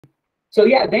So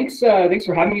yeah, thanks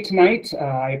for having me tonight.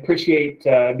 I appreciate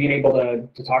being able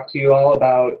to talk to you all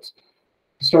about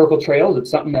historical trails.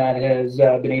 It's something that has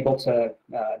been able to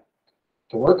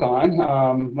work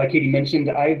on. Like Katie mentioned,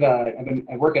 I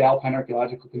work at Alpine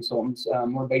Archaeological Consultants.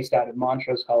 We're based out of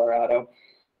Montrose, Colorado,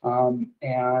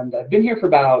 and I've been here for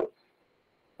about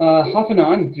off and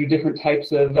on through different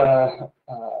types of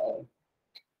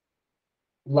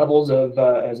levels of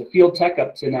as a field tech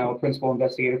up to now a principal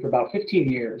investigator for about 15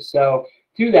 years. So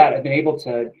through that, I've been able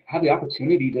to have the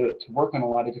opportunity to work on a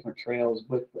lot of different trails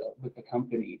with the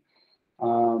company,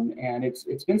 and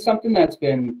it's been something that's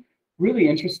been really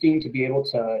interesting to be able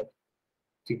to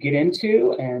get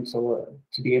into and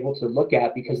to be able to look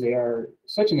at, because they are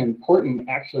such an important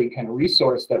actually kind of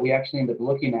resource that we actually end up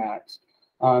looking at.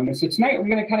 And so tonight we're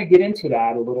going to kind of get into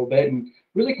that a little bit and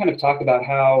really kind of talk about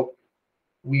how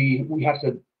we have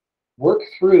to work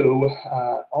through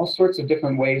all sorts of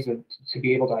different ways to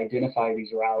be able to identify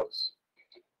these routes.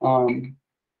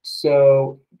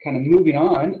 So kind of moving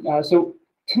on. So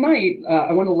tonight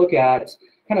I want to look at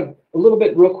kind of a little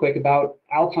bit real quick about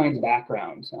Alpine's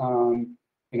background.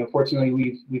 Fortunately,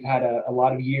 we've had a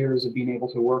lot of years of being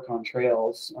able to work on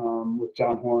trails with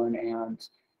John Horn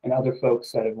and other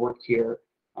folks that have worked here.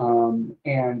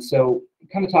 And so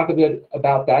kind of talk a bit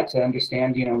about that to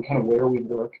understand, kind of where we've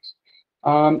worked.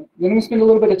 Then we spend a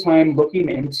little bit of time looking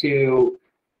into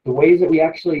the ways that we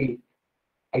actually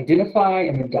identify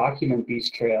and then document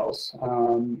these trails,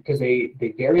 because they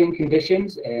vary in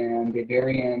conditions and they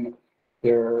vary in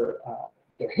their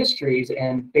histories,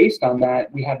 and based on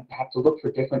that, we have to look for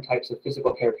different types of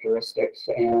physical characteristics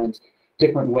and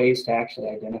different ways to actually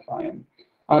identify them.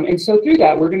 And so through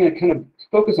that, we're going to kind of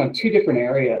focus on two different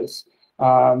areas.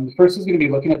 The first is going to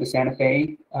be looking at the Santa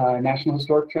Fe National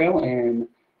Historic Trail in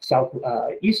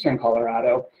southeastern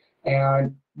Colorado,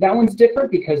 and that one's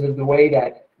different because of the way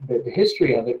that the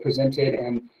history of it presented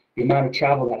and the amount of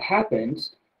travel that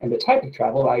happens and the type of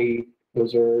travel, i.e.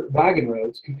 those are wagon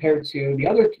roads, compared to the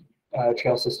other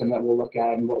trail system that we'll look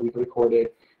at and what we've recorded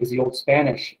is the Old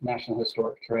Spanish National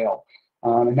Historic Trail.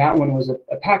 And that one was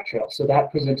a pack trail, so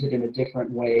that presented in a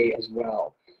different way as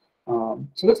well.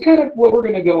 So that's kind of what we're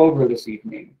going to go over this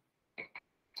evening.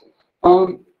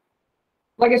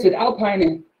 Like I said,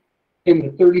 Alpine in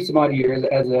the 30 some odd years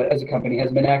as a company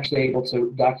has been actually able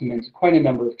to document quite a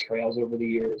number of trails over the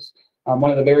years. One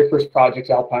of the very first projects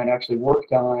Alpine actually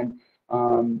worked on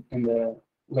in the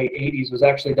late 80s was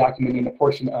actually documenting a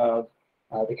portion of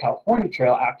the California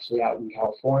Trail actually out in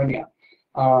California.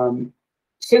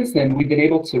 Since then, we've been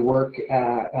able to work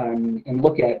and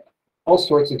look at all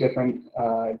sorts of different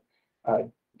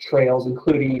trails,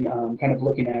 including kind of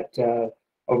looking at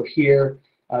over here.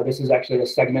 This is actually a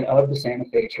segment of the Santa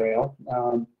Fe Trail.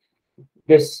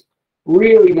 This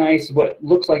really nice, what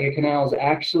looks like a canal, is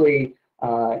actually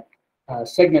a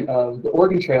segment of the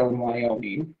Oregon Trail in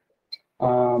Wyoming.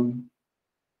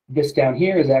 This down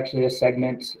here is actually a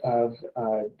segment of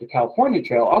the California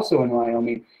Trail, also in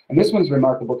Wyoming. And this one's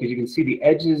remarkable because you can see the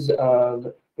edges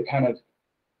of the kind of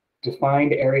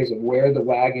defined areas of where the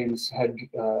wagons had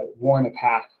worn a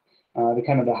path.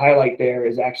 The highlight there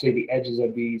is actually the edges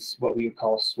of these, what we would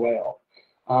call swale.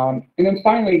 And then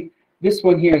finally, this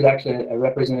one here is actually a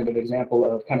representative example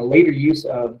of kind of later use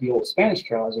of the Old Spanish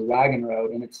Trail as a wagon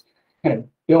road, and it's kind of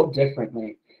built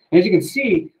differently. And as you can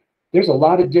see, there's a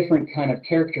lot of different kind of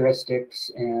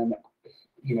characteristics and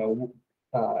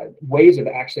ways of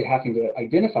actually having to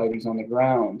identify these on the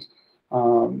ground.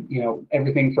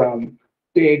 Everything from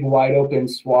big wide open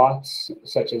swaths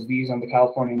such as these on the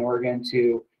California and Oregon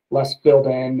to less filled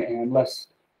in and less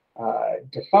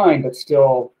defined but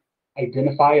still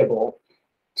identifiable,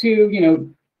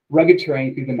 to rugged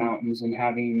terrain through the mountains and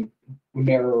having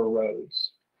narrower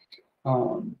roads.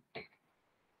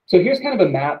 So here's kind of a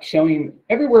map showing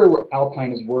everywhere where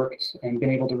Alpine has worked and been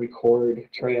able to record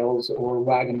trails or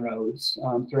wagon roads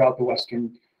throughout the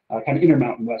western, kind of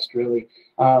Intermountain West, really.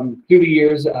 Through the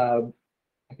years, I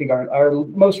think our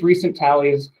most recent tally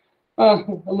is a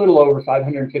little over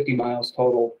 550 miles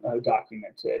total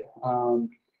documented.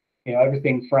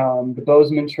 Everything from the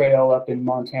Bozeman Trail up in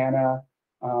Montana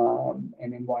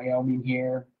and in Wyoming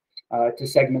here to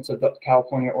segments of the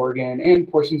California, Oregon, and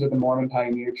portions of the Mormon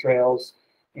Pioneer Trails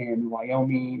in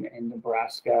Wyoming and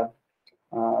Nebraska.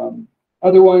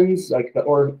 Other ones like the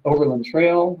Overland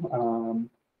Trail.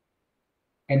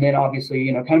 And then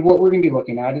obviously, kind of what we're going to be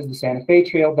looking at is the Santa Fe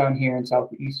Trail down here in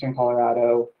southeastern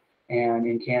Colorado and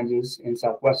in Kansas, in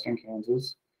southwestern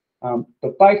Kansas.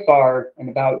 But by far, and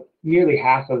about nearly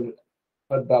half of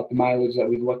about the mileage that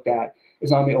we've looked at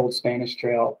is on the Old Spanish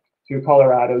Trail through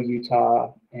Colorado,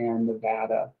 Utah, and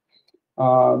Nevada.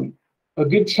 a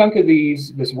good chunk of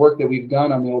this work that we've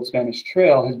done on the Old Spanish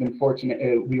Trail has been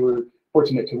fortunate. We were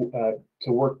fortunate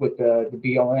to work with the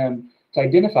BLM to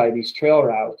identify these trail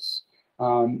routes.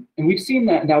 And we've seen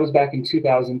that, and that was back in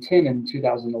 2010 and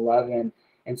 2011.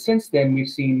 And since then, we've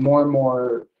seen more and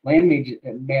more land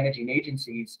managing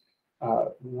agencies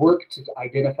work to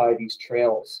identify these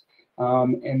trails.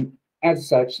 And as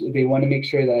such, they want to make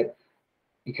sure that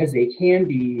because they can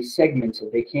be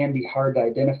segmented, they can be hard to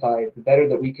identify, the better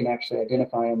that we can actually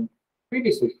identify them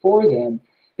previously for them,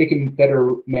 they can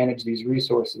better manage these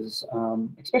resources,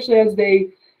 especially as they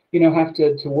have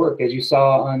to work. As you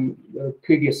saw on the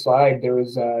previous slide, there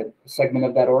was a segment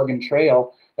of that Oregon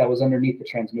Trail that was underneath the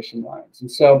transmission lines.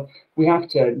 And so we have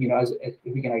to, if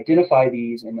we can identify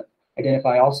these and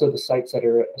identify also the sites that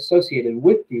are associated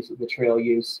with the trail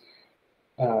use,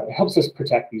 it helps us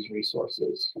protect these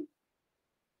resources.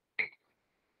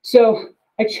 So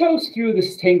I chose through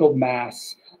this tangled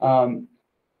mass kind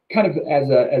of as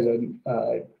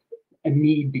a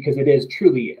need, because it is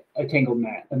truly a tangled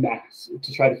mass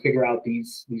to try to figure out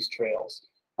these trails.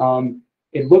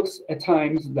 It looks at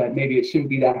times that maybe it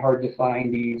shouldn't be that hard to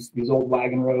find these old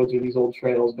wagon roads or these old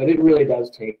trails, but it really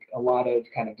does take a lot of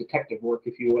kind of detective work,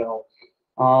 if you will.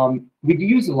 We've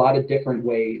used a lot of different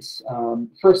ways.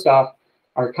 First off,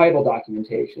 archival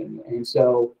documentation. And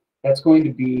so that's going to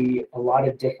be a lot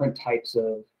of different types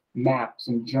of maps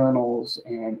and journals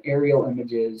and aerial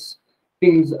images,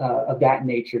 things of that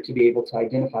nature, to be able to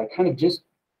identify kind of just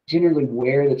generally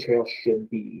where the trail should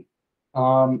be.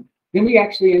 Then we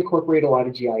actually incorporate a lot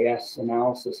of GIS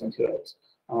analysis into it,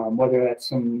 whether that's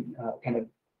some kind of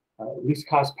least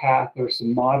cost path or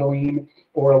some modeling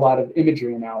or a lot of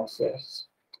imagery analysis.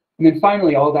 And then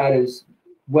finally, all that is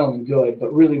well and good,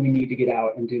 but really we need to get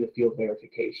out and do the field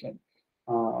verification,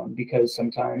 because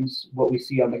sometimes what we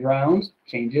see on the ground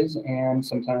changes, and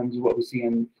sometimes what we see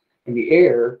in the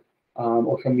air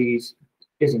or from these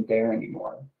isn't there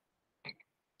anymore.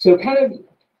 So kind of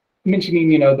mentioning,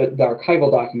 the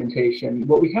archival documentation,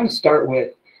 what we kind of start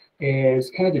with is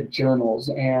kind of the journals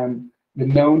and the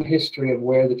known history of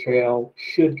where the trail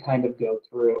should kind of go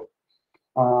through.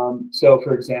 So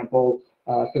for example,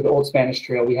 for the Old Spanish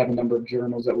Trail, we have a number of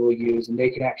journals that we'll use, and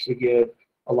they can actually give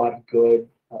a lot of good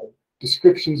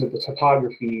descriptions of the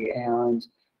topography and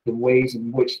the ways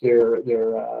in which they're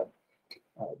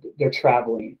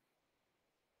traveling.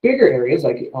 Bigger areas,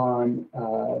 like on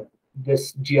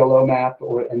this GLO map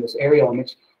and this aerial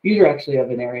image, these are actually of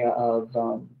an area of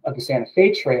the Santa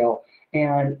Fe Trail,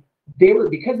 and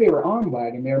because they were on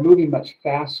wagon, they were moving much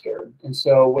faster. And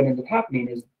so what ended up happening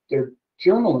is their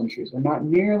journal entries are not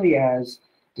nearly as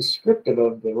descriptive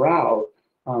of the route,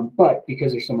 but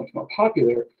because they're so much more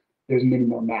popular, there's many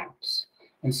more maps.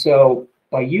 And so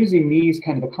by using these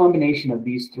kind of a combination of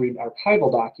these three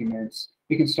archival documents,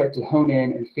 we can start to hone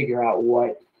in and figure out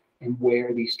what and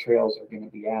where these trails are going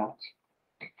to be at.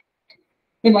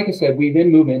 And like I said, we then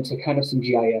move into kind of some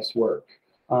GIS work.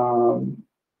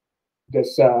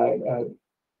 This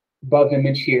above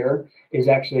image here is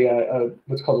actually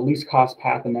what's called a least cost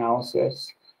path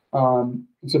analysis. And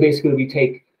so basically we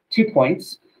take 2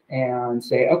 points and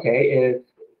say, okay, if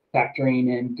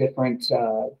factoring in different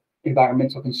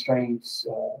environmental constraints,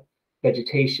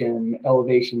 vegetation,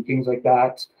 elevation, things like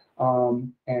that,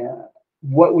 and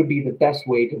what would be the best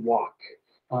way to walk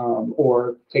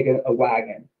or take a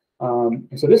wagon.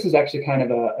 And so this is actually kind of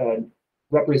a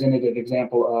representative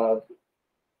example of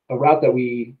a route that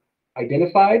we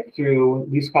identified through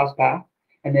least cost path,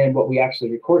 and then what we actually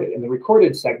recorded. And the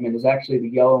recorded segment is actually the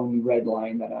yellow and red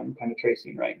line that I'm kind of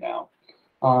tracing right now.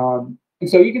 And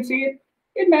so you can see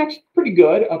it matched pretty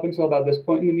good up until about this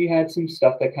point, and then we had some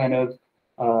stuff that kind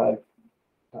of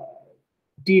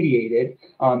deviated,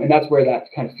 and that's where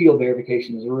that kind of field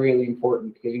verification is really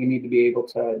important, because you need to be able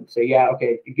to say, yeah,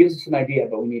 okay, it gives us an idea,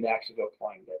 but we need to actually go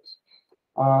find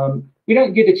it. We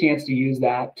don't get a chance to use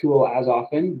that tool as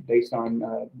often based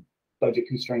on budget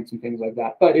constraints and things like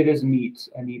that, but it is a neat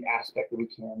aspect that we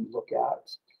can look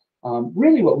at.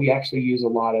 Really what we actually use a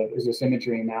lot of is this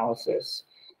imagery analysis.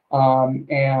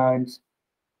 And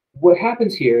what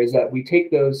happens here is that we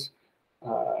take those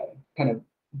kind of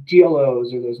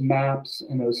GLOs, or those maps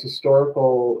and those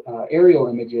historical aerial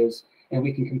images, and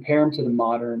we can compare them to the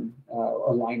modern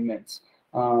alignments.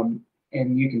 And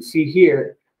you can see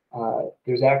here,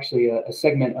 there's actually a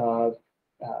segment of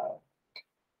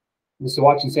the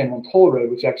Sawatch and San Juan Toll Road,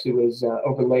 which actually was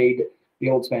overlaid the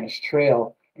Old Spanish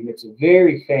Trail, and it's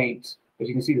very faint, but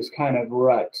you can see this kind of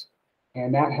rut,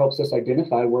 and that helps us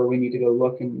identify where we need to go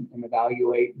look and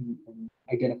evaluate and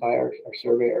identify our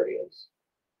survey areas.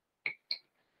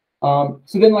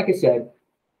 So then, like I said,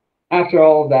 after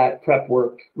all of that prep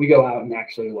work, we go out and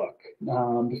actually look.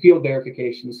 The field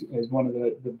verification is one of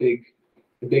the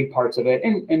big parts of it,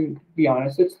 and to be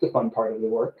honest, it's the fun part of the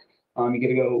work. You get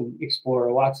to go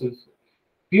explore lots of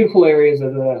beautiful areas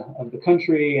of the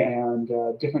country and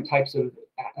different types of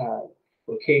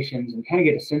locations, and kind of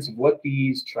get a sense of what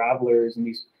these travelers and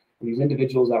these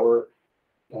individuals that were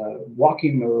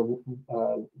walking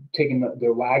or taking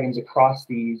their wagons across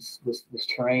this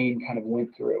terrain kind of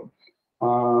went through.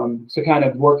 So kind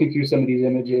of working through some of these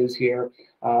images here.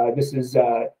 This is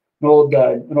an old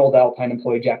Alpine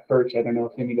employee, Jack Birch. I don't know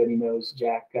if anybody knows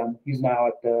Jack. He's now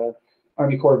at the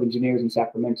Army Corps of Engineers in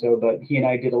Sacramento, but he and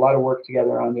I did a lot of work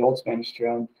together on the Old Spanish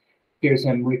Trail. Here's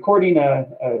him recording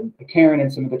a cairn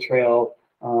and some of the trail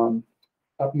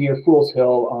up near Fool's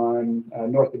Hill on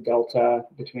north of Delta,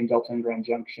 between Delta and Grand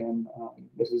Junction.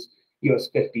 This is US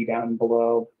 50 down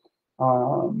below.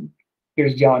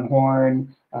 Here's John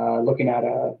Horn looking at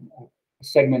a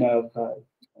segment of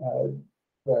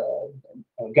the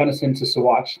Gunnison to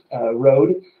Sawatch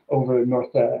Road over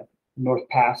North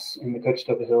Pass in the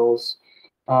Cochetopa Hills.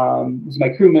 This is my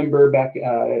crew member back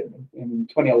in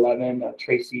 2011,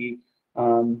 Tracy.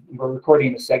 We're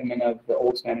recording a segment of the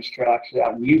Old Spanish Trail actually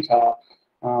out in Utah,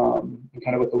 and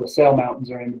kind of with the LaSalle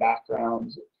Mountains are in the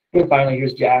background. And finally,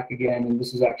 here's Jack again, and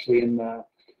this is actually in the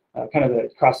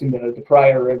crossing the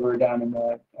Pryor River down in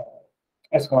the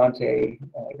Escalante,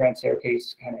 Grand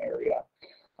Staircase kind of area.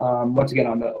 Once again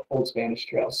on the Old Spanish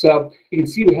Trail. So you can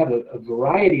see we have a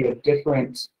variety of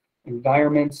different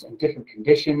environments and different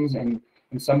conditions, and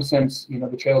in some sense,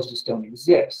 the trails just don't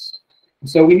exist. And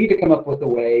so we need to come up with a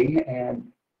way and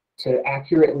to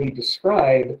accurately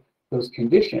describe those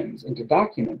conditions and to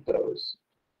document those.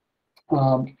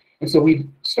 And so we've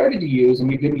started to use, and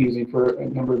we've been using for a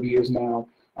number of years now,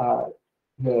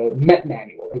 the MET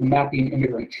manual, or the Mapping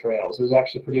Immigrant Trails. It was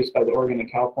actually produced by the Oregon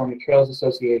and California Trails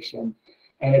Association,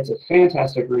 and it's a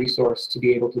fantastic resource to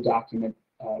be able to document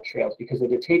trails because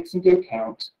it takes into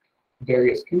account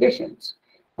various conditions.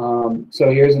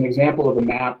 So here's an example of a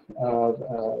map of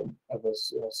a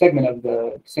segment of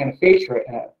the Santa Fe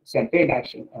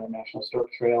National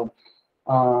Historic Trail.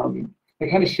 It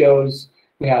kind of shows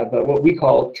we have what we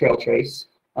call trail trace,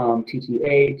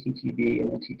 TTA, TTB,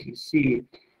 and then TTC.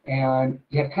 And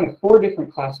you have kind of 4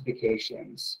 different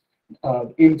classifications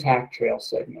of intact trail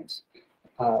segments.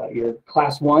 Your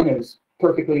class 1 is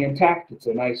perfectly intact. It's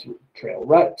a nice trail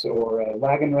rut or a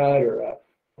wagon rut or a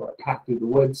path through the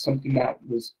woods, something that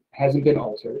hasn't been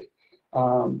altered.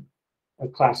 A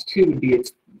class 2 would be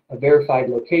it's a verified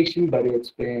location, but it's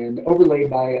been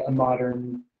overlaid by a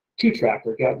modern 2-track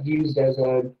or got used as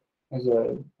a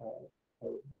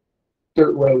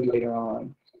dirt road later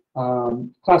on.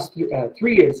 Class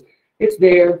 3 is it's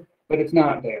there, but it's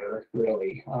not there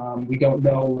really. We don't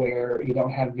know where, you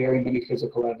don't have very many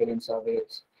physical evidence of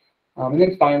it. And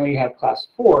then finally you have class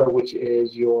 4, which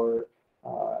is your,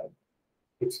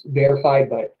 it's verified,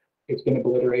 but it's been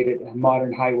obliterated. A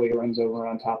modern highway runs over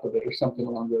on top of it or something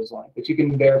along those lines. But you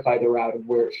can verify the route of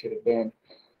where it should have been.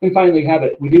 And finally,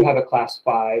 we do have a class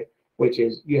 5, which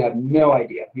is you have no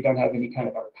idea. You don't have any kind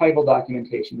of archival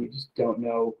documentation. You just don't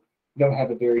know. You don't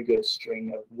have a very good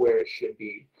string of where it should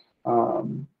be.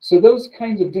 So those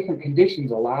kinds of different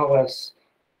conditions allow us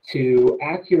to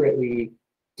accurately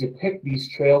depict these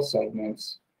trail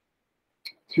segments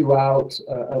throughout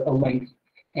a length.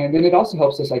 And then it also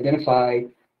helps us identify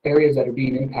areas that are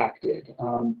being impacted.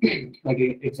 Like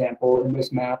an example, in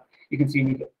this map, you can see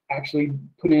we've actually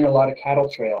put in a lot of cattle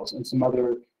trails and some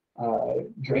other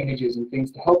drainages and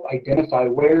things to help identify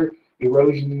where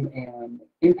erosion and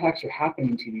impacts are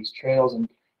happening to these trails, and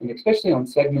especially on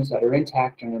segments that are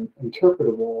intact and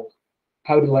interpretable,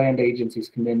 how do land agencies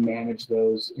can then manage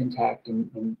those intact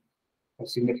and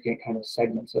significant kind of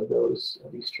segments of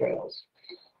these trails.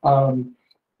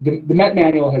 The MET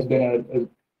manual has been a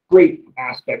great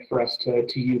aspect for us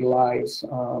to utilize,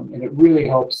 and it really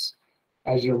helps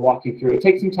as you're walking through. It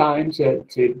takes some time to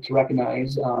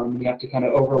recognize. You have to kind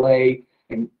of overlay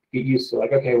and get used to,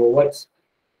 like, okay, well,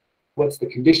 what's the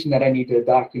condition that I need to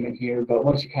document here? But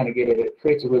once you kind of get it, it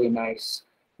creates a really nice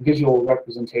visual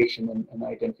representation and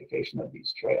identification of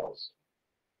these trails.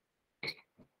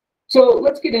 So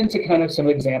let's get into kind of some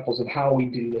examples of how we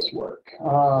do this work.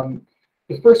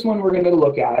 The first one we're going to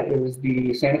look at is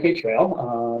the Santa Fe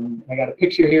Trail. I got a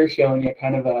picture here showing you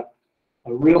kind of a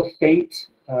real faint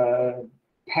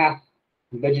path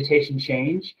vegetation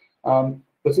change.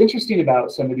 What's interesting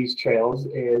about some of these trails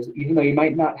is even though you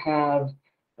might not have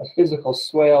a physical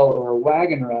swale or a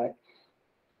wagon rut,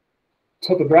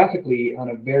 topographically on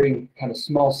a very kind of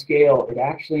small scale, it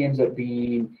actually ends up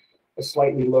being a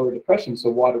slightly lower depression, so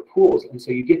water pools. And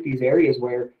so you get these areas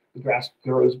where the grass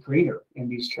grows greener in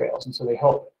these trails. And so they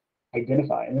help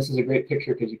identify. And this is a great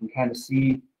picture because you can kind of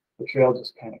see the trail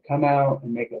just kind of come out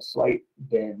and make a slight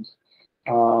bend.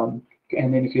 And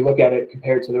then if you look at it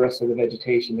compared to the rest of the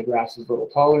vegetation, the grass is a little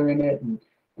taller in it, and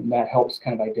that helps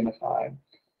kind of identify.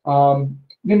 Then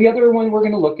the other one we're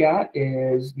going to look at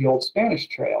is the Old Spanish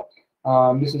Trail.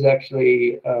 This is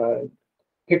actually a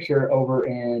picture over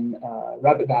in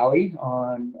Rabbit Valley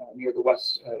on near the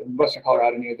western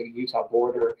Colorado, near the Utah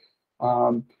border,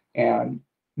 and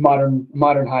modern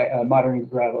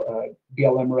gravel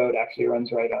BLM road actually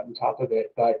runs right on top of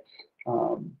it, but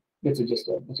it's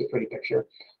a pretty picture.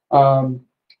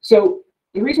 So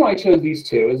the reason why I chose these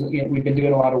two is, we've been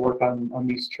doing a lot of work on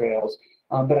these trails,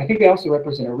 but I think they also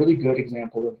represent a really good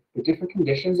example of the different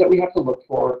conditions that we have to look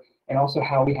for, and also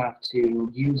how we have to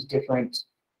use different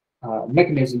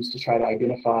mechanisms to try to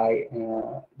identify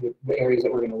the areas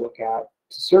that we're going to look at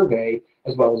to survey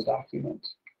as well as document.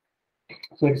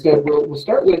 So like I said, we'll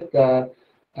start with the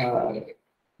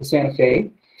Santa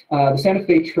Fe. The Santa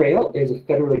Fe Trail is a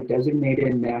federally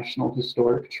designated National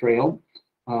Historic Trail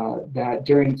that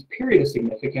during its period of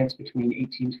significance between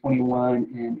 1821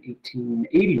 and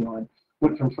 1881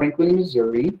 went from Franklin,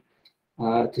 Missouri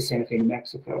to Santa Fe, New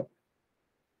Mexico.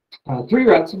 3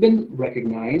 routes have been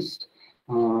recognized.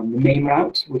 The main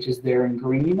route, which is there in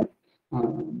green,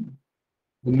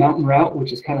 the mountain route,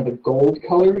 which is kind of the gold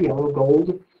color, yellow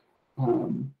gold,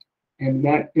 and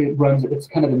that it's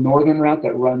kind of the northern route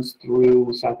that runs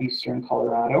through southeastern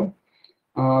Colorado.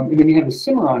 And then you have the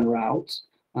Cimarron route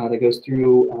that goes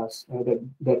through,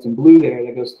 that's in blue there,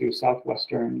 that goes through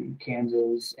southwestern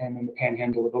Kansas and then the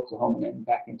panhandle of Oklahoma and then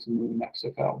back into New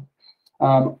Mexico.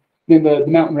 Then the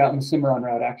mountain route and the Cimarron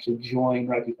route actually join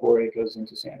right before it goes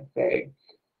into Santa Fe.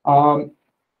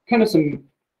 Kind of some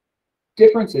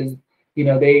differences,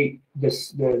 the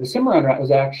Cimarron route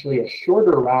was actually a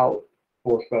shorter route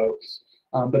for folks,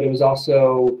 but it was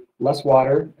also less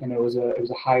water, and it was a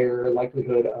higher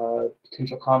likelihood of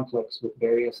potential conflicts with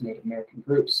various Native American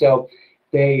groups. So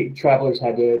travelers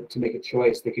had to make a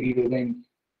choice. They could either then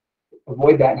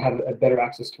avoid that and have a better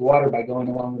access to water by going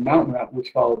along the mountain route, which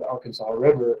followed the Arkansas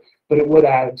River, but it would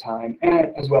add time,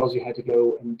 and as well as you had to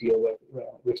go and deal with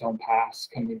Raton Pass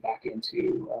coming back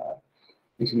into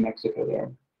New Mexico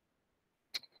there.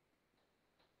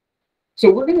 So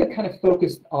we're going to kind of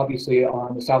focus, obviously,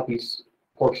 on the southeast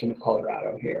portion of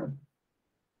Colorado here.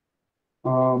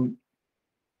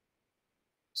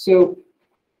 So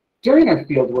during our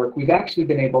field work, we've actually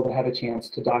been able to have a chance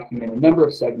to document a number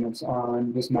of segments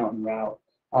on this mountain route.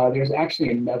 There's actually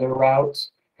another route,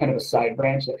 kind of a side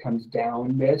branch that comes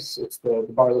down this. It's the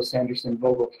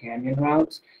Barlow-Sanderson-Vogel Canyon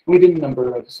route. And we did a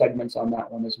number of segments on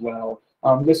that one as well.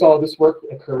 This work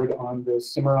occurred on the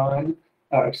Cimarron,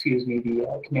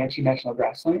 the Comanche National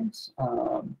Grasslands,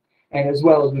 and as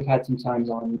well as we've had some times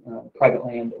on private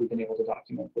land that we've been able to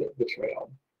document the trail.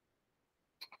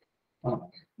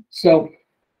 So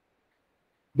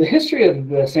the history of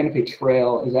the Santa Fe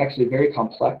Trail is actually very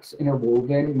complex,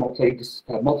 interwoven,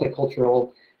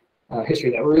 multicultural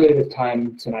history that really the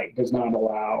time tonight does not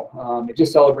allow. It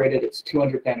just celebrated its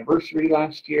 200th anniversary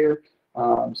last year,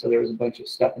 so there was a bunch of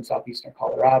stuff in southeastern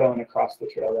Colorado and across the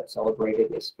trail that celebrated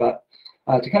this. But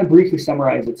to kind of briefly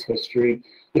summarize its history,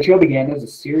 the trail began as a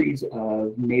series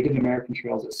of Native American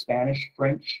trails that Spanish,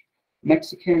 French,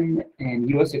 Mexican, and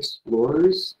U.S.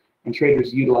 explorers and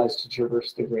traders utilized to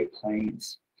traverse the Great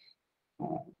Plains.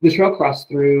 The trail crossed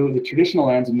through the traditional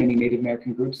lands of many Native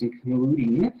American groups,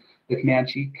 including the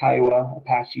Comanche, Kiowa,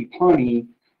 Apache, Pawnee,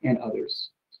 and others.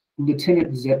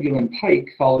 Lieutenant Zebulon Pike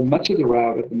followed much of the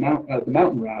route of the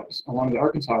mountain routes along the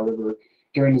Arkansas River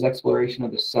during his exploration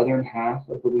of the southern half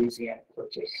of the Louisiana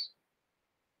Purchase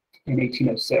in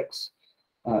 1806.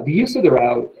 The use of the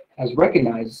route, as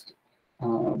recognized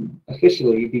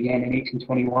officially, began in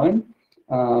 1821,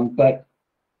 but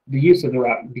the use of the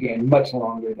route began much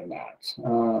longer than that.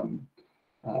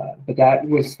 But that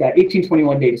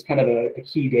 1821 date is kind of a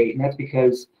key date, and that's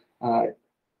because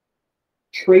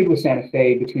trade with Santa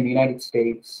Fe between the United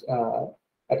States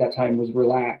at that time was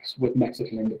relaxed with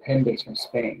Mexican independence from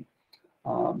Spain.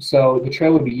 So the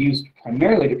trail would be used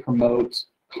primarily to promote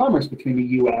commerce between the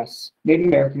U.S., Native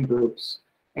American groups,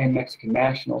 and Mexican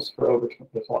nationals for over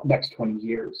the next 20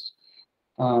 years.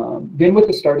 Then with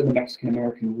the start of the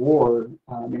Mexican-American War in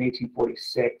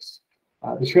 1846,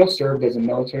 the trail served as a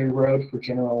military road for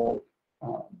General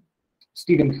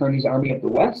Stephen Kearny's Army of the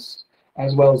West,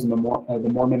 as well as the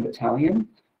Mormon Battalion,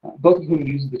 both of whom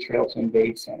used the trail to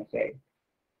invade Santa Fe.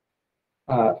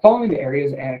 Following the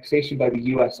area's annexation by the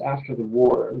U.S. after the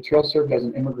war, the trail served as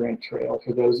an immigrant trail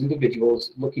for those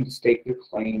individuals looking to stake their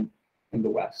claim in the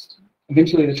West.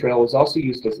 Eventually, the trail was also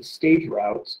used as a stage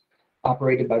route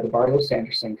operated by the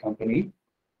Barlow-Sanderson Company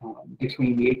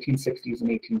between the 1860s and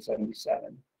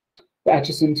 1877. The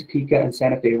Atchison, Topeka, and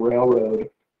Santa Fe Railroad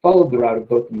followed the route of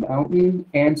both the mountain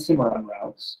and Cimarron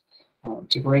routes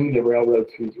to bring the railroad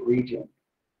through the region.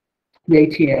 The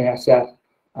AT&SF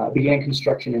began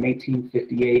construction in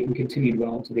 1858 and continued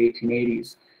well into the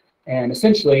 1880s. And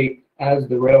essentially, as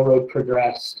the railroad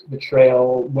progressed, the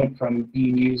trail went from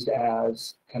being used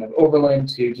as kind of overland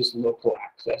to just local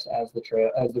access as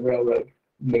the railroad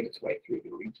made its way through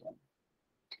the region.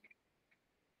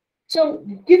 So,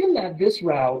 given that this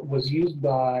route was used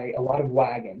by a lot of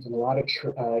wagons and a lot of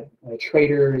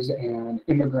traders and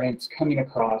immigrants coming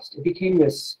across, it became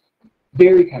this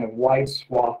very kind of wide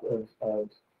swath of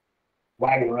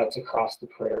wagon routes across the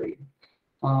prairie.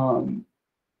 And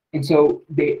so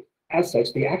as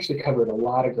such, they actually covered a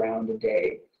lot of ground a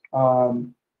day.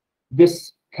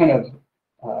 This kind of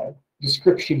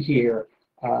description here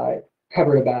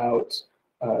covered about,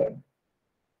 I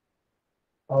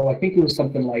think it was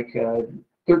something like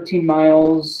 13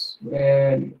 miles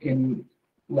in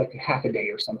like half a day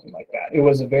or something like that. It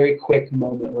was a very quick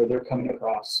moment where they're coming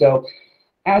across. So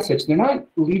as such, they're not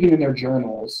leaving in their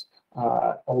journals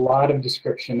a lot of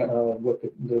description of what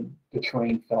the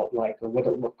terrain felt like or what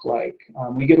it looked like.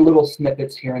 We get a little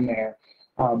snippets here and there,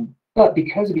 but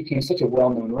because it became such a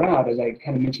well-known route, as I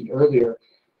kind of mentioned earlier,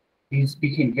 these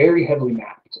became very heavily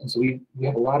mapped. And so we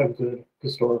have a lot of good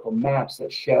historical maps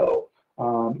that show,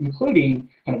 including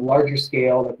kind of larger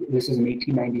scale. This is an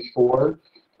 1894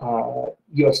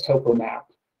 U.S. topo map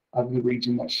of the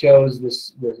region that shows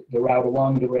the route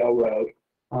along the railroad.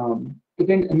 But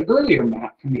then an earlier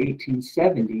map from the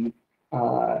 1870,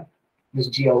 this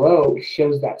GLO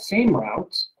shows that same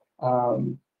route,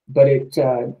 but it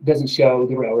doesn't show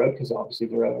the railroad because obviously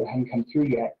the railroad hadn't come through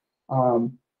yet.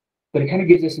 But it kind of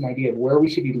gives us an idea of where we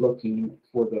should be looking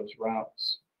for those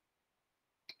routes.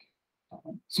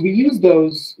 So we use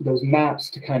those maps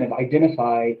to kind of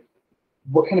identify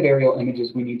what kind of aerial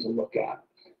images we need to look at.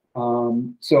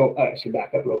 So I should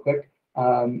back up real quick.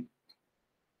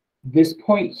 This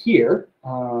point here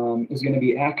is going to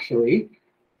be actually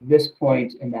this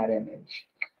point in that image.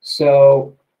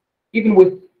 So even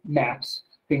with maps,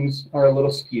 things are a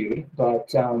little skewed,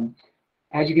 but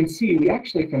as you can see, we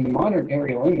actually, from the modern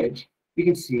aerial image, we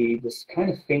can see this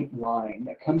kind of faint line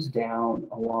that comes down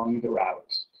along the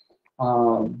route.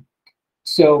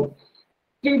 So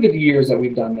through the years that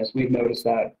we've done this, we've noticed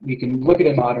that we can look at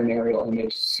a modern aerial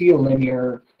image, see a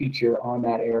linear feature on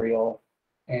that aerial,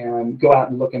 and go out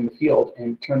and look in the field,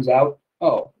 and it turns out,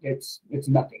 oh, it's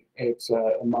nothing. It's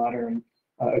a modern,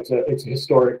 it's a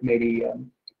historic, maybe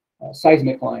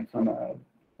seismic line from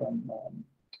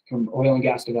oil and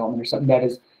gas development or something that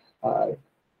is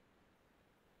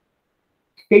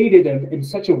faded in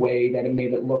such a way that it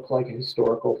made it look like a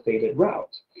historical faded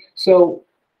route. So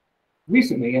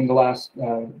recently, in the last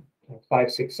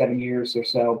 5, 6, 7 years or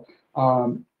so,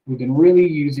 we've been really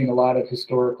using a lot of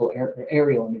historical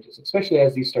aerial images, especially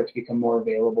as these start to become more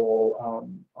available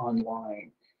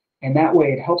online. And that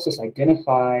way it helps us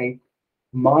identify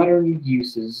modern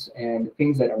uses and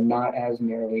things that are not as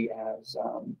nearly as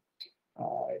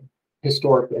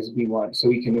historic as we want. So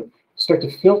we can start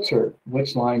to filter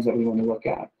which lines that we want to look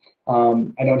at.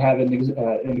 I don't have an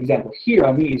example here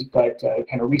on these, but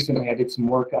kind of recently I did some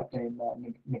work up in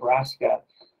Nebraska,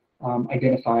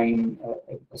 identifying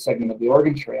a segment of the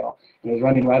Oregon Trail. And I was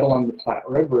running right along the Platte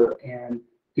River, and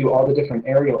through all the different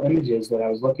aerial images that I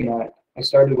was looking at, I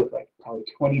started with like probably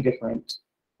 20 different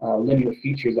linear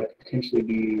features that could potentially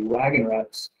be wagon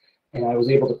routes, and I was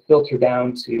able to filter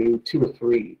down to 2 or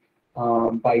 3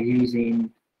 by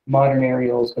using modern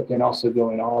aerials, but then also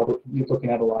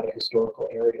looking at a lot of historical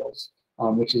aerials,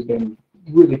 which has been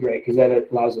really great because that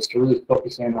allows us to really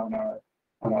focus in on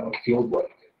our field work.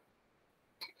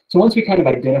 So once we kind of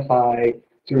identify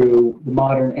through the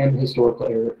modern and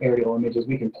historical aerial images,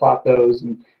 we can plot those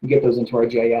and get those into our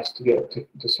GIS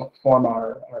to form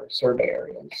our survey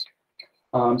areas.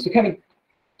 So to kind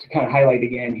of highlight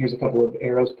again, here's a couple of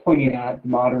arrows pointing at the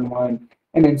modern one,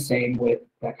 and then same with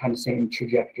that kind of same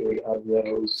trajectory of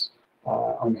those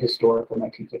on the historical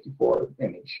 1954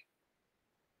 image.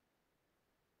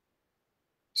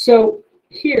 So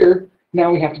here,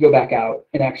 now we have to go back out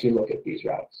and actually look at these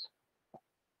routes.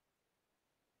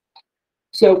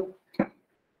 So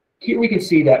here we can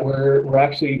see that we're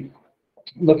actually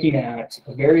looking at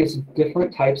various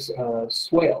different types of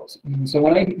swales. And so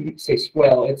when I say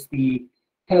swale, it's the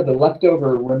kind of the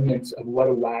leftover remnants of what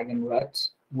a wagon rut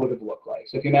would have looked like.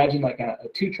 So if you imagine like a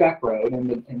two-track road in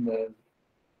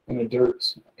the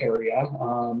dirt area,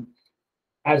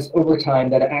 as over time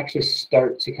that actually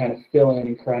start to kind of fill in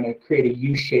and kind of create a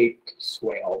U-shaped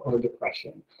swale or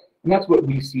depression. And that's what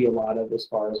we see a lot of as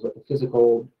far as what the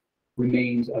physical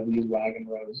remains of these wagon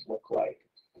roads look like.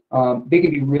 They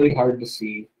can be really hard to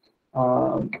see.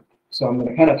 So I'm going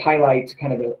to kind of highlight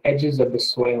kind of the edges of the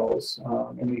swales.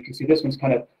 And you can see this one's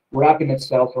kind of wrapping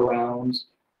itself around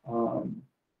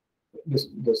this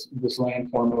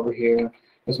landform over here.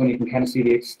 This one you can kind of see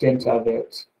the extent of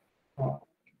it.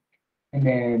 And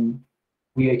then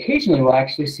we occasionally will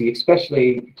actually see,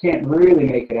 especially, you can't really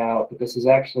make it out, but this is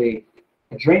actually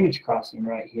a drainage crossing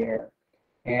right here.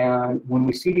 And when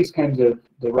we see these kinds of,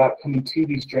 the route coming to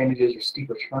these drainages or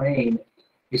steeper terrain,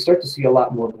 you start to see a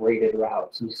lot more braided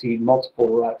routes. And you see multiple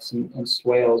ruts and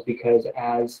swales, because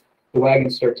as the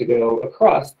wagons start to go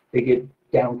across, they get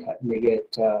downcut and they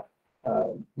get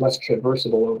less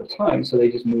traversable over time. So they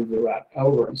just move the route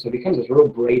over. And so it becomes this real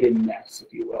braided mess,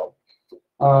 if you will.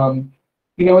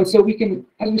 You know, and so we can,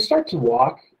 as we start to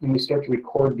walk and we start to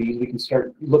record these, we can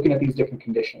start looking at these different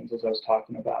conditions, as I was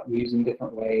talking about, and using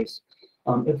different ways.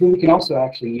 And then we can also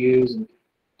actually use and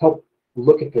help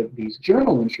look at these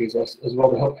journal entries as well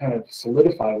to help kind of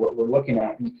solidify what we're looking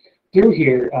at. And through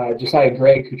here, Josiah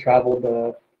Gregg, who traveled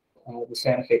the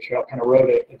Santa Fe Trail, kind of wrote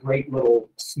a great little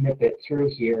snippet through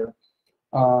here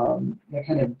that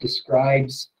kind of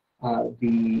describes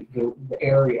the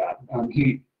area.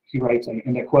 He writes,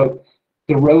 and I quote,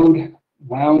 "The road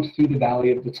wound through the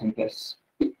valley of the Tempest.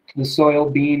 The soil,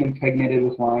 being impregnated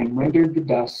with lime, rendered the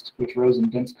dust which rose in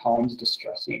dense columns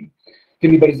distressing." If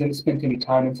anybody's spent any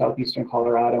time in southeastern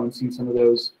Colorado and seen some of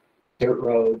those dirt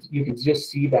roads, you can just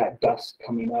see that dust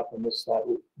coming up, and just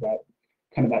that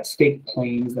kind of that staked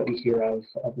plains that we hear of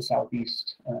the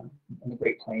southeast and the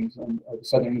Great Plains and the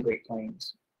southern Great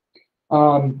Plains.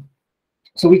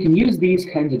 So we can use these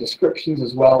kinds of descriptions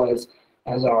as well as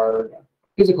our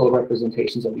physical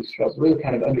representations of these trails to really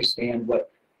kind of understand what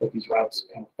these routes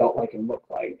kind of felt like and looked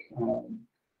like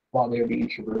while they were being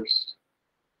traversed.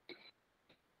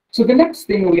 So the next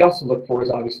thing we also look for is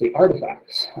obviously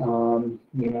artifacts. You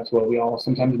know, that's what we all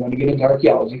sometimes want to get into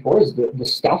archaeology for, is the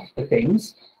stuff, the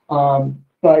things.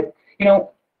 But, you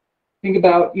know, think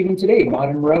about even today,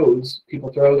 modern roads,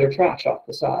 people throw their trash off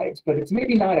the sides, but it's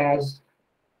maybe not as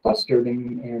clustered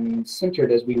and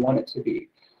centered as we want it to be.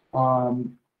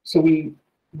 So we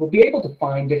will be able to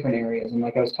find different areas. And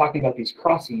like I was talking about, these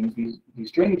crossings,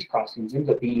 these drainage crossings end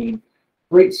up being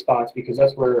great spots, because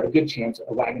that's where a good chance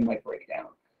a wagon might break down.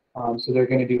 So they're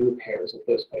going to do repairs at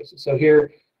those places. So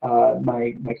here,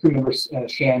 my crew member,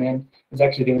 Shannon, is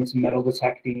actually doing some metal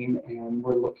detecting, and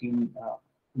we're looking,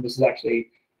 this is actually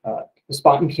the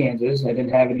spot in Kansas. I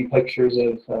didn't have any pictures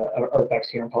of artifacts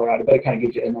here in Colorado, but it kind of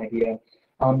gives you an idea.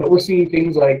 But we're seeing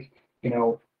things like, you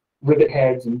know, rivet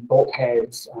heads and bolt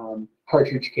heads,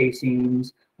 cartridge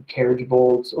casings, carriage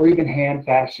bolts, or even hand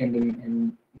fashioned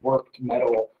and worked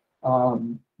metal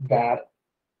that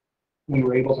we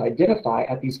were able to identify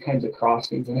at these kinds of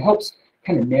crossings. And it helps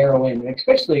kind of narrow in, and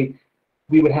especially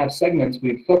we would have segments,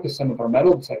 we'd focus some of our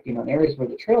metal detecting on areas where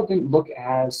the trail didn't look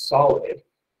as solid,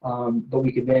 but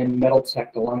we could then metal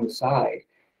detect along the side.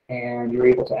 And you're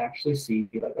able to actually see,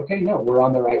 be like, okay, no, we're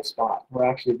on the right spot. We're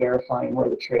actually verifying where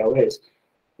the trail is.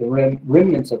 The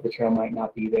remnants of the trail might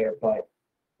not be there, but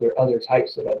there are other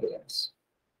types of evidence.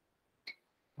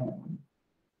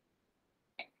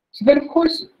 So then, of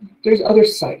course, there's other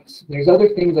sites. There's other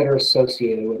things that are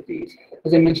associated with these.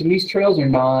 As I mentioned, these trails are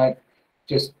not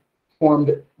just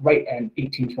formed right in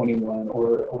 1821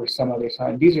 or some other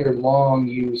time. These are long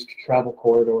used travel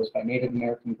corridors by Native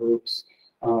American groups,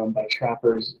 by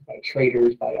trappers, by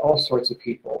traders, by all sorts of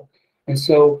people. And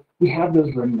so we have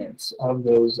those remnants of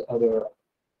those other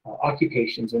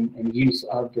occupations and use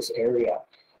of this area.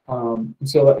 And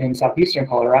so in southeastern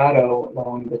Colorado,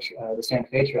 along the Santa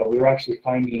Fe Trail, we were actually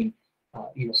finding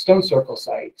you know, stone circle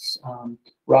sites,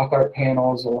 rock art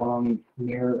panels along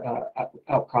near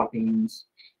outcroppings.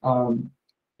 And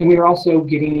we were also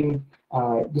getting,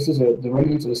 this is the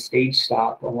remnants of a stage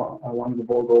stop along the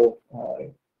Bogle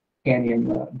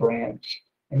Canyon branch.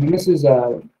 And then this is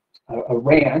a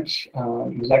ranch.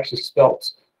 It was actually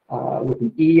spelt with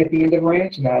an E at the end of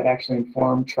ranch, and that actually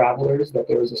informed travelers that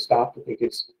there was a stop that they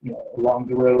could, you know, along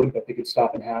the road, that they could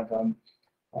stop and have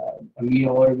a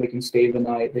meal, or they can stay the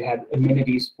night. They had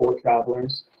amenities for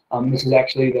travelers. This is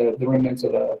actually the remnants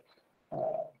of a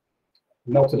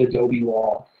melted adobe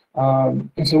wall.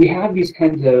 And so we have these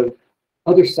kinds of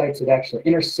other sites that actually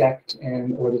intersect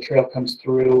or the trail comes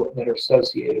through that are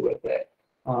associated with it.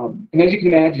 And as you can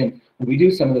imagine, when we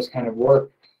do some of this kind of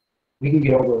work, we can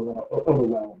get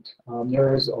overwhelmed.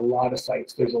 There's a lot of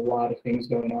sites, there's a lot of things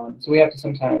going on. So we have to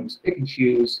sometimes pick and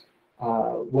choose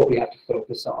what we have to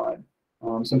focus on.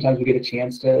 Sometimes we get a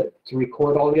chance to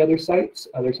record all the other sites.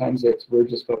 Other times we're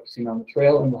just focusing on the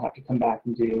trail, and we'll have to come back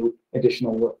and do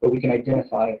additional work, but we can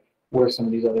identify where some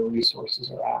of these other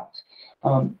resources are at.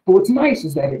 But what's nice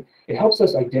is that it helps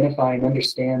us identify and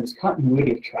understand this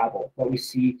continuity of travel that we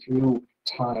see through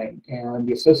time and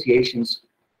the associations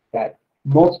that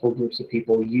multiple groups of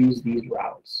people use these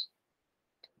routes.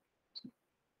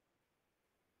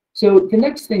 So the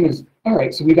next thing is, all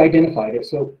right, so we've identified it.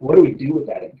 So what do we do with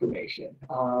that information?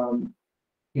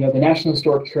 You know, the National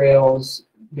Historic Trails,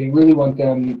 they really want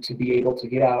them to be able to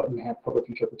get out and have public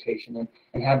interpretation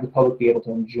and have the public be able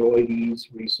to enjoy these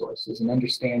resources and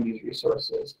understand these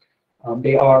resources.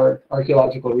 They are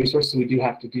archaeological resources, so we do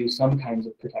have to do some kinds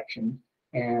of protection,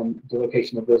 and the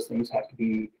location of those things have to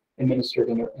be administered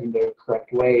in the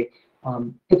correct way.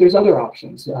 But there's other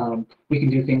options. We can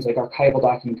do things like archival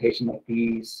documentation like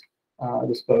this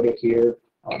photo here.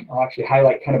 I'll actually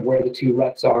highlight kind of where the two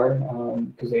ruts are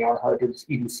because they are hard to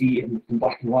even see in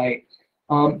black and white.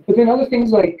 But then other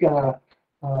things like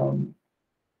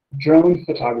drone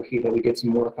photography that we did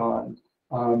some work on,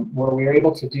 where we were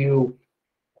able to do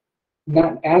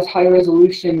not as high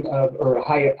resolution or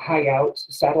high out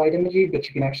satellite imagery, but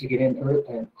you can actually get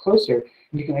in closer,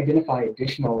 and you can identify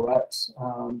additional ruts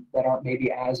that aren't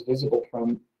maybe as visible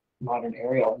from modern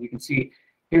aerial. You can see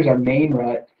here's our main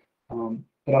rut,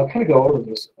 but I'll kind of go over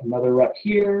this. Another rut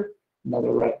here,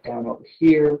 another rut down over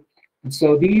here, and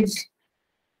so these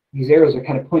arrows are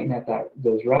kind of pointing at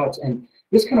those routes, and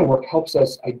this kind of work helps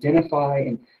us identify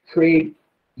and create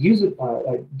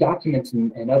documents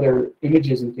and other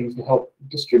images and things to help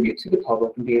distribute to the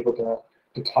public and be able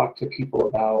to talk to people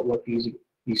about what these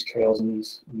trails and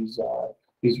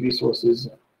these resources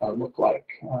look like,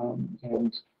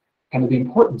 and kind of the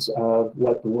importance of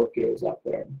what the work is out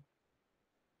there.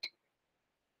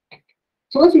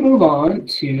 So let's move on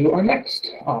to our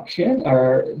next option,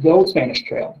 the Old Spanish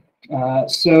Trail.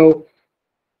 So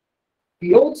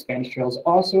the Old Spanish Trail is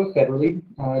also a federally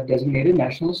designated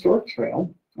National Historic Trail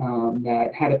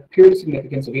that had a period of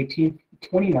significance of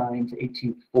 1829 to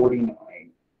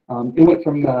 1849. It went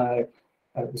from the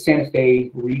Santa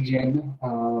Fe region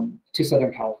to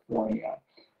Southern California.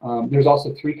 There's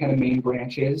also three kind of main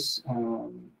branches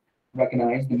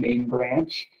recognized. The main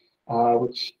branch,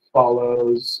 which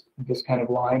follows this kind of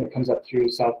line that comes up through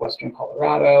southwestern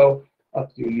Colorado,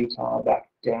 up through Utah, back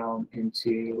down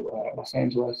into Los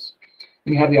Angeles.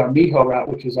 And you have the Armijo route,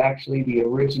 which is actually the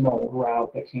original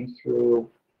route that came through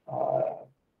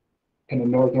kind of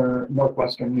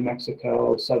northwestern New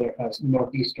Mexico,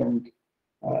 northeastern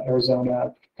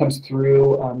Arizona, comes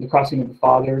through the crossing of the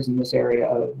Fathers in this area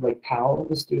of Lake Powell,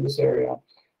 is through this area,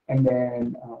 and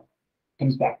then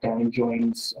comes back down and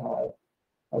joins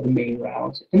the main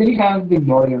route. And then you have the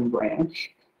northern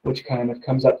branch, which kind of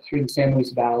comes up through the San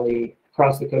Luis Valley,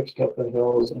 across the Cochetopa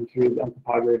Hills, and through the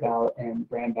Uncompahgre Valley and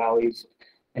Grand Valleys,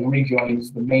 and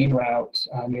rejoins the main route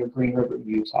near Green River,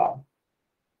 Utah.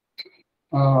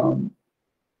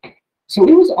 So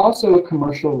it was also a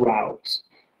commercial route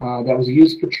that was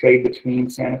used for trade between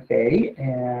Santa Fe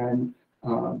and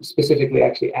specifically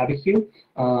actually Abiquiu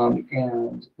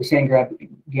and the San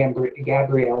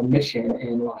Gabriel Mission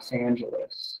in Los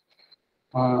Angeles.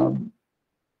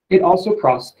 It also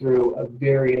crossed through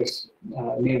various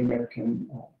Native American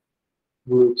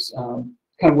groups.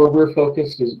 Kind of where we're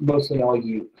focused is mostly all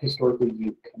Ute, historically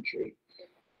Ute country.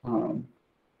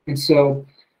 And so,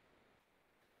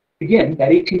 again, that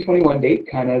 1821 date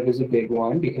kind of is a big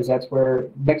one because that's where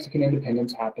Mexican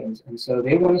independence happens. And so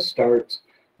they want to start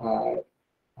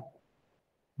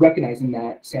recognizing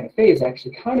that Santa Fe is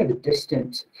actually kind of a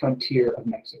distant frontier of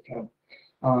Mexico.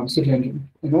 So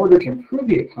in order to improve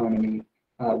the economy,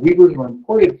 weavers were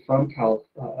imported from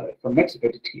Mexico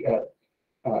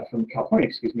from California,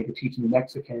 excuse me, to teach the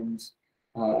Mexicans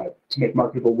to make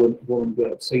marketable woolen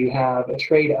goods. So you have a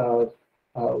trade of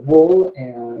wool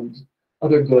and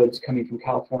other goods coming from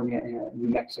California and New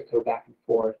Mexico back and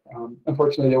forth.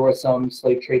 Unfortunately, there was some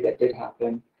slave trade that did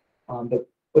happen. But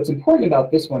what's important about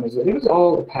this one is that it was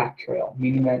all a pack trail,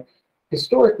 meaning that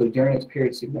historically, during its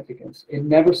period of significance, it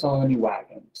never saw any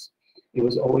wagons. It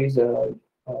was always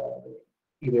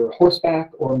either horseback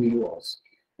or mules.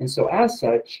 And so as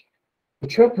such, the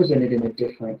trail presented in a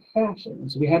different fashion.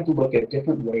 And so we had to look at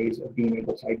different ways of being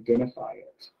able to identify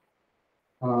it.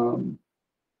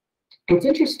 What's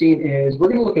interesting is we're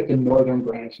going to look at the northern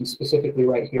branch, and specifically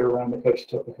right here around the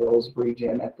Cochetopa Hills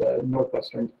region at the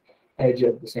northwestern edge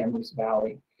of the San Luis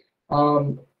Valley.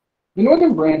 The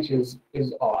northern branch is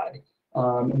odd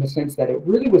in the sense that it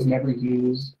really was never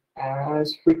used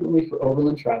as frequently for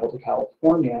overland travel to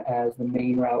California as the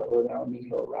main route or the Army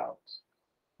Hill route.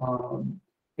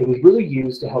 It was really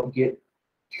used to help get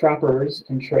trappers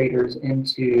and traders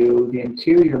into the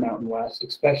interior Mountain West,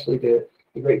 especially the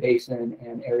Great Basin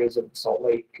and areas of the Salt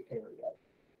Lake area.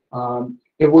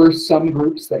 There were some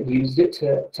groups that used it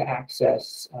to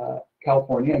access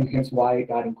California, and hence why it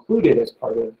got included as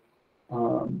part of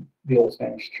the Old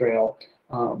Spanish Trail.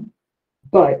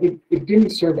 But it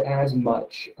didn't serve as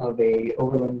much of a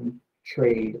overland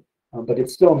trade, but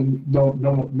it's still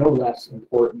no less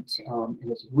important,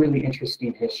 and it's really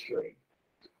interesting history.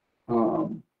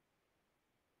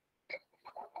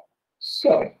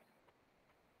 So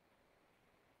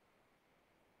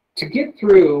to get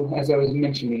through, as I was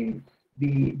mentioning,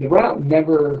 the route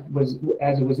never was,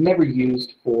 as it was never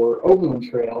used for overland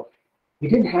trail, we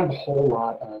didn't have a whole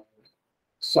lot of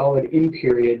solid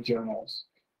in-period journals.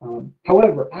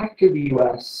 However, after the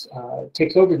U.S.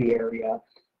 Takes over the area,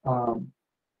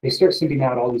 they start sending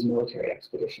out all these military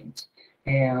expeditions.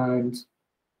 And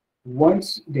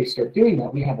once they start doing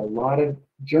that, we have a lot of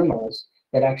journals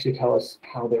that actually tell us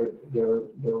how they're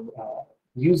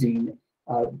using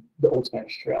the Old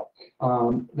Spanish Trail.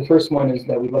 The first one is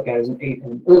that we look at is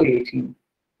in early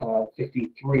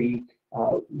 1853,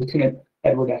 Lieutenant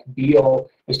Edward F. Beale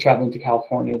is traveling to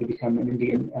California to become an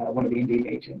Indian, one of the Indian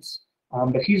agents.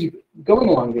 But he's going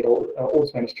along the Old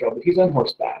Spanish Trail, but he's on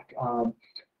horseback.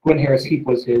 Gwen Harris Heap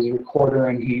was his recorder,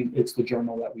 and it's the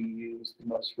journal that we use the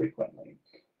most frequently.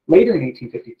 Later in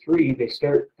 1853, they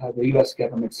start, the U.S.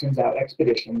 government sends out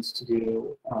expeditions to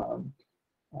do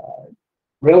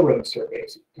railroad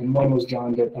surveys, and one was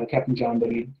Captain John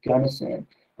W. Gunnison,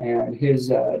 and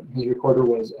his recorder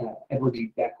was Edward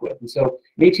G. Beckwith. And so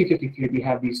in 1853, we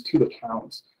have these two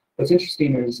accounts. What's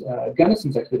interesting is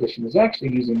Gunnison's expedition is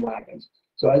actually using wagons.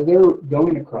 So as they're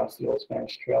going across the Old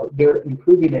Spanish Trail, they're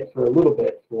improving it for a little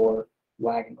bit for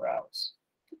wagon routes.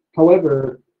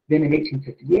 However, then in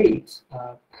 1858,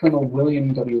 Colonel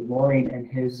William W. Loring and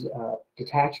his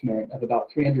detachment of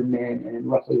about 300 men and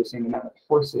roughly the same amount of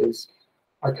horses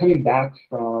are coming back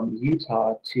from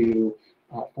Utah to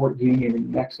Fort Union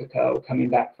in Mexico, coming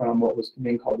back from what was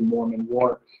then called the Mormon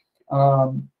War.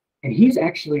 And he's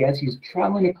actually, as he's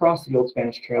traveling across the Old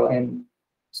Spanish Trail and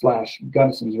 /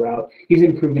 Gunnison's route, he's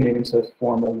improving it into a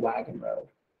formal wagon road.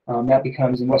 That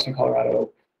becomes, in Western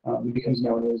Colorado, it becomes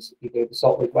known as either the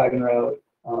Salt Lake Wagon Road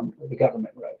or the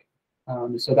Government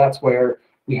Road. So that's where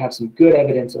we have some good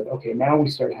evidence of, okay, now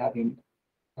we start having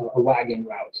a wagon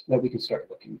route that we can start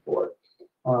looking for.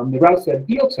 The routes that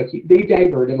Beale took, they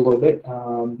diverted a little bit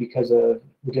because of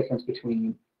the difference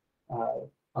between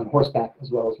on horseback as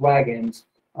well as wagons.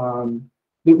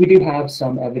 We do have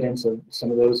some evidence of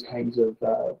some of those kinds of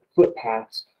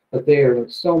footpaths, but they are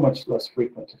so much less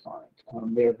frequent to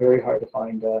find. They're very hard to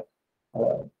find a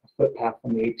footpath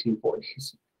from the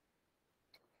 1840s.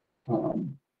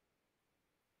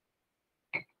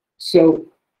 So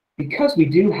because we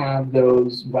do have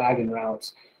those wagon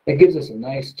routes, that gives us a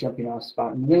nice jumping off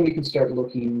spot, and then we can start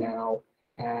looking now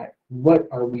at what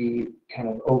are we kind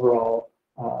of overall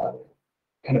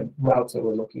kind of routes that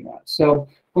we're looking at. So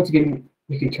once again,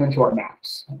 we can turn to our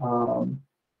maps.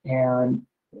 And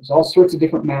there's all sorts of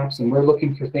different maps, and we're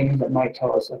looking for things that might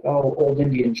tell us, like, oh, Old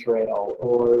Indian Trail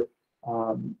or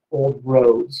old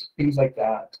roads, things like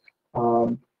that.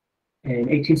 In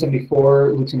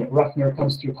 1874, Lieutenant Ruffner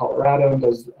comes through Colorado and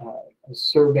does a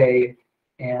survey,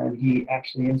 and he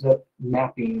actually ends up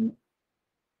mapping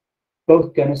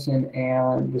both Gunnison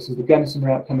and this is the Gunnison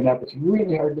route coming up. It's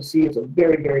really hard to see. It's a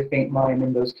very, very faint line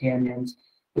in those canyons.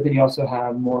 But then you also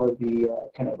have more of the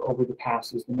kind of over the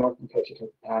passes, the north and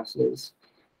Cochetopa passes.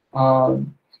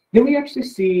 Then we actually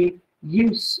see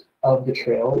use of the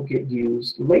trail get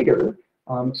used later,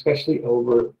 especially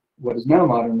over what is now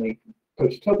modernly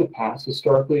Cochetopa Pass.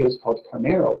 Historically, it was called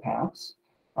Carnero Pass.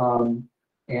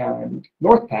 And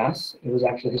North Pass, it was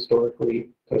actually historically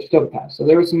Cochetopa Pass. So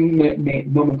there were some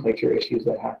nomenclature issues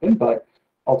that happened, but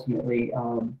ultimately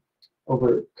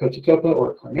over Cochetopa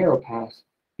or Carnero Pass,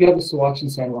 you have the Sawatch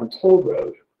and San Juan Toll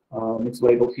Road. It's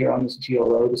labeled here on this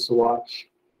GLO, the Sawatch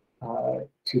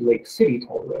to Lake City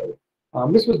Toll Road.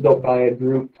 This was built by a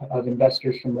group of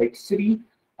investors from Lake City,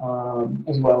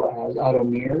 as well as Otto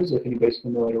Mears, if anybody's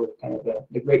familiar with kind of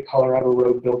the great Colorado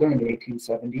road builder in the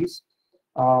 1870s.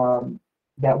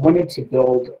 That wanted to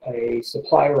build a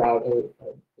supply route, a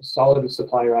solid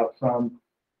supply route from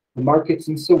the markets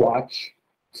in Sawatch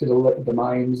to the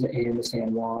mines in the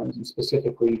San Juans, and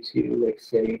specifically to Lake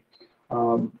City.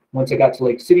 Once I got to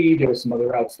Lake City, there were some other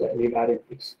routes that they got it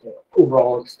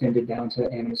overall extended down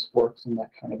to Animas Forks and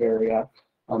that kind of area,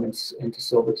 into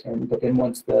Silverton. But then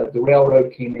once the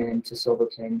railroad came into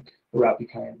Silverton, the route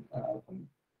became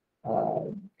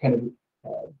kind of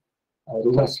a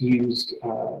less used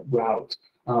route.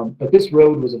 But this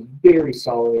road was a very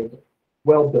solid,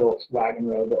 well-built wagon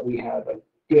road that we have a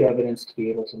good evidence to be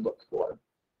able to look for.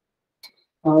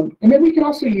 And then we can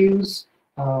also use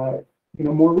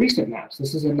more recent maps.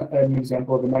 This is an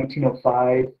example of a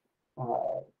 1905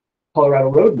 Colorado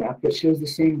road map that shows the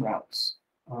same routes,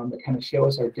 that kind of show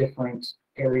us our different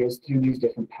areas through these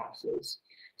different passes.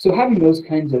 So having those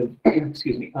kinds of,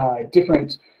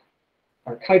 different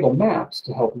archival maps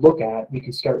to help look at, we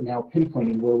can start now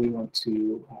pinpointing where we want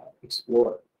to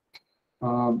explore.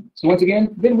 So once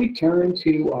again, then we turn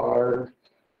to our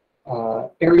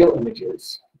aerial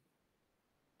images.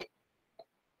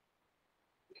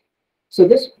 So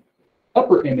this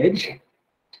upper image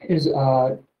is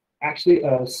actually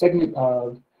a segment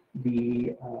of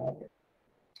the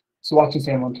Sawatch and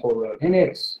San Juan Toll Road, and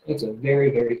it's a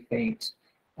very, very faint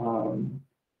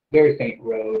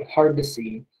road, hard to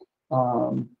see,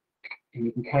 and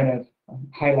you can kind of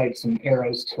highlight some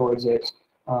arrows towards it,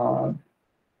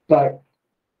 but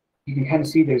you can kind of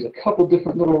see there's a couple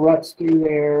different little ruts through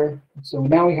there. So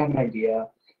now we have an idea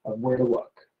of where to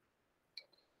look.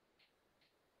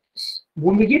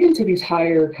 When we get into these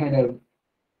higher kind of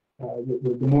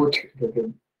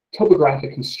the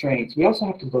topographic constraints, we also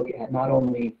have to look at not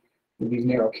only these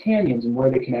narrow canyons and where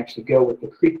they can actually go with the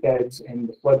creek beds and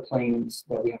the floodplains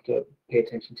that we have to pay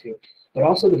attention to, but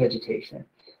also the vegetation.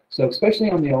 So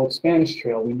especially on the Old Spanish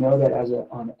Trail, we know that as a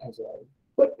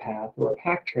footpath or a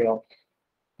pack trail,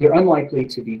 they're unlikely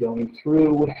to be going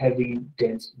through heavy,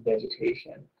 dense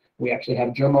vegetation. We actually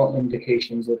have general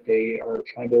indications that they are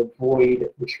trying to avoid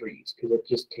the trees because it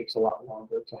just takes a lot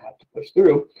longer to have to push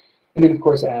through. And then, of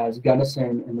course, as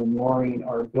Gunnison and then Loring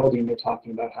are building, they're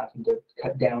talking about having to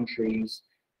cut down trees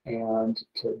and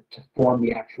to form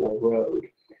the actual road.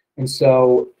 And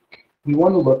so we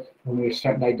want to look, when we're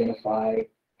starting to identify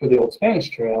for the Old Spanish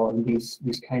Trail and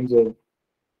these kinds of,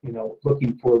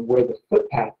 looking for where the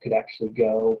footpath could actually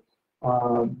go,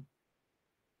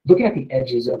 looking at the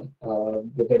edges of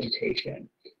the vegetation.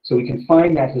 So we can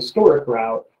find that historic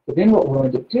route, but then what we'll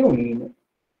end up doing,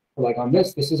 like on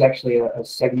this is actually a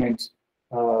segment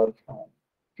of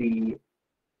the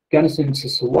Gunnison to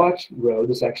Sawatch Road.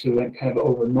 This actually went kind of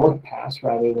over North Pass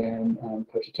rather than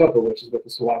Cochetopa, which is what the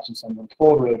Sawatch and San Juan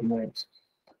Toll Road went.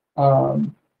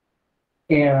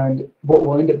 And what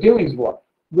we'll end up doing is we'll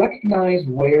recognize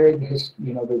where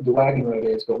the wagon road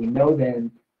is, but we know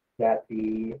then that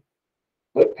the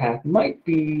footpath might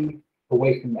be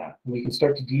away from that. And we can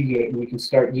start to deviate, and we can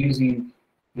start using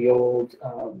the old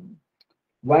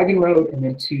wagon road and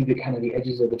then to the kind of the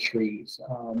edges of the trees,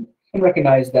 and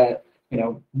recognize that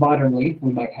modernly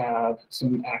we might have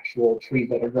some actual trees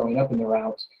that are growing up in the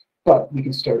route, but we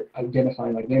can start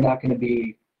identifying like they're not going to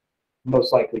be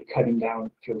most likely cutting down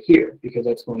through here because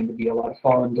that's going to be a lot of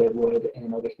fallen deadwood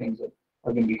and other things that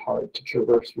are going to be hard to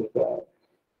traverse with a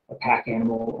pack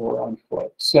animal or on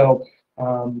foot. So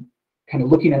kind of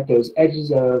looking at those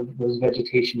edges of those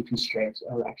vegetation constraints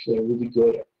are actually a really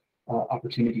good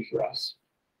opportunity for us.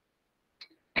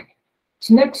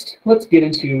 So next, let's get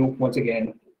into, once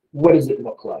again, what does it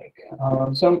look like?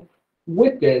 So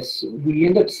with this, we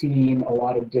end up seeing a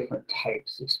lot of different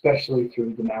types, especially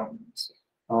through the mountains.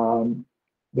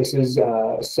 This is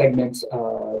segments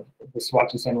of the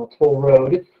Sawatch and San Juan Toll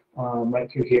Road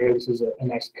right through here. This is a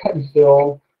nice cut and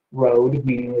fill road,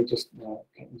 meaning they just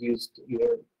used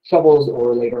either shovels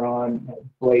or later on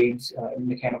blades,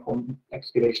 mechanical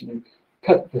excavation, and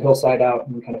cut the hillside out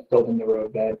and kind of filled in the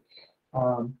roadbed.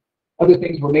 Other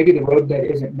things where maybe the roadbed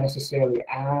isn't necessarily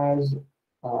as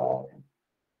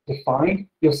defined,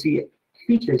 you'll see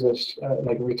features of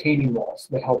like retaining walls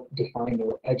that help define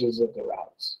the edges of the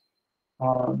routes.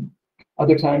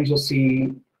 Other times you'll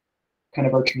see kind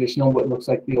of our traditional, what looks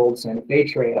like the old Santa Fe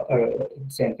Trail,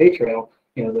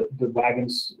 the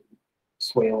wagons,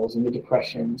 swales, and the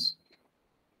depressions.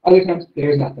 Other times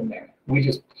there's nothing there. We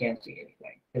just can't see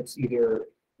anything. It's either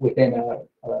within a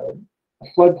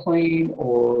floodplain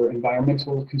or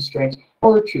environmental constraints,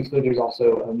 or truthfully, there's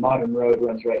also a modern road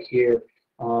runs right here,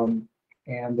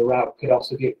 and the route could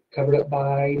also get covered up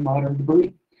by modern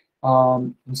debris.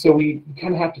 And so we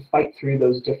kind of have to fight through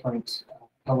those different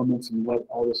elements and what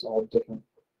all different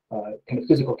kind of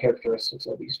physical characteristics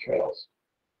of these trails.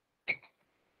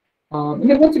 And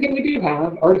then once again, we do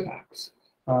have artifacts.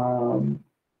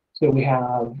 So we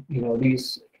have,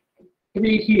 these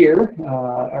Three here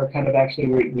are kind of actually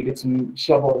we did some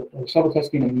shovel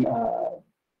testing and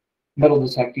metal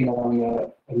detecting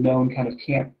along a known kind of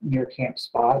near camp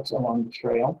spots along the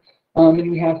trail.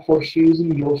 And we have horseshoes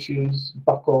and mule shoes,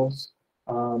 buckles.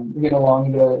 And then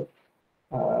along the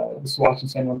swaths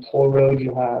and San Juan toll road,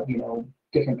 you'll have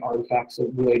different artifacts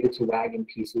related to wagon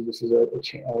pieces. This is a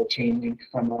chain link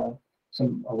from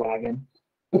a wagon.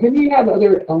 But then you have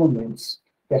other elements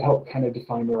that help kind of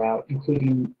define the route,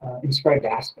 including inscribed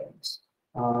aspens.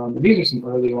 These are some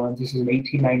early ones. This is an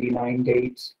 1899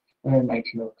 date and then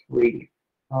 1903.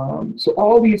 So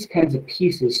all these kinds of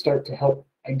pieces start to help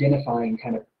identify and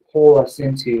kind of pull us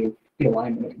into the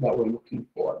alignment that we're looking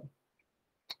for.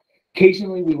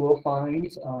 Occasionally we will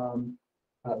find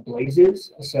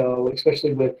blazes. So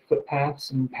especially with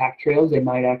footpaths and pack trails, they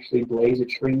might actually blaze a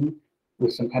tree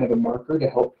with some kind of a marker to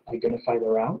help identify the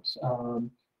route.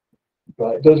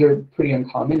 But those are pretty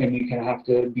uncommon, and you kind of have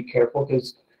to be careful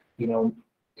because,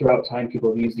 throughout time, people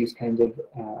have used these kinds of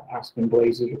aspen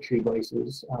blazes or tree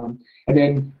blazes. And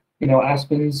then,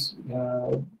 aspens,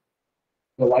 the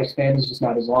lifespan is just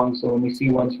not as long. So when we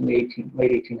see ones from the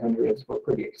late 1800s, we're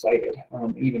pretty excited.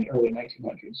 Even early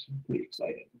 1900s, pretty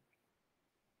excited.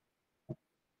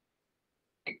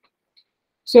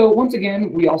 So once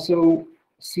again, we also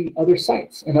see other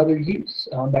sites and other use,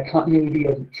 that continuity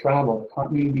of travel, the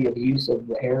continuity of use of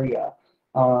the area.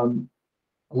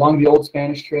 Along the Old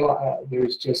Spanish Trail,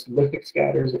 there's just lithic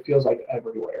scatters, it feels like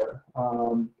everywhere.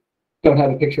 Don't have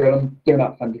a picture of them. They're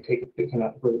not fun to take a picture,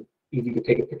 not really easy to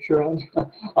take a picture of.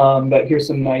 But here's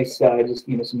some nice, just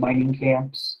some mining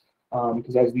camps,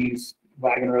 because as these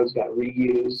wagon roads got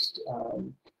reused,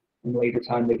 in later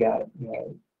time they got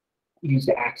used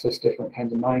to access different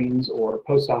kinds of mines or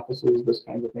post offices, those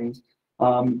kinds of things.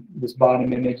 This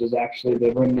bottom image is actually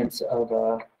the remnants of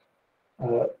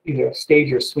either a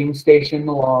stage or swing station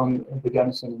along the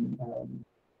Gunnison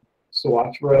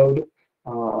Sawatch Road.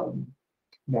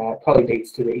 That probably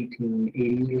dates to the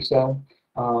 1880s or so.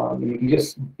 And you can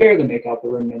just barely make out the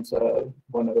remnants of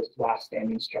one of the last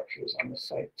standing structures on the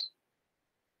site.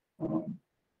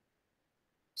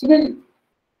 So then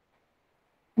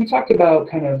we talked about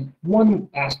kind of one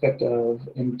aspect of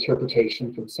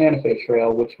interpretation for the Santa Fe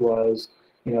Trail, which was,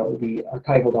 the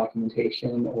archival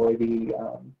documentation or the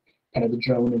kind of the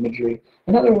drone imagery.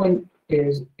 Another one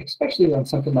is, especially on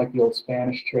something like the Old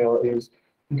Spanish Trail, is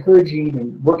encouraging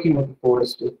and working with the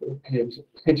forest,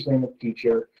 potentially in the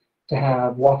future, to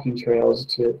have walking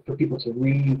trails for people to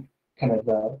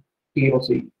be able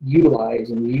to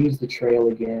utilize and use the trail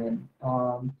again.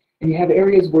 And you have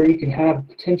areas where you can have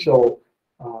potential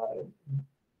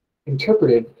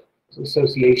interpretive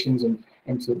associations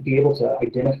and to be able to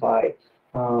identify.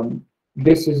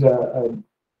 This is a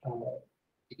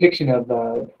depiction of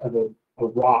a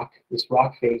rock, this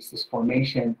rock face, this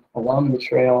formation along the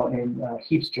trail in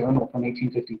Heap's journal from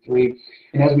 1853.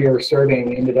 And as we were surveying,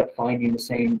 we ended up finding the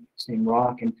same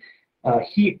rock. And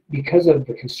Heap, because of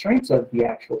the constraints of the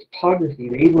actual topography,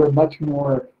 they were much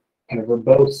more kind of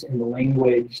verbose in the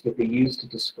language that they used to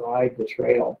describe the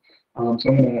trail. So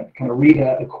I'm going to kind of read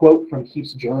a quote from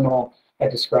Heap's journal that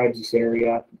describes this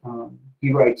area.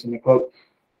 He writes in the quote,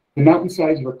 "The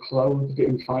mountainsides were clothed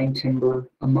in fine timber,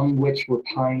 among which were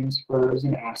pines, firs,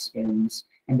 and aspens,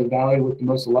 and the valley with the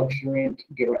most luxuriant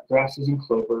grasses and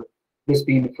clover, this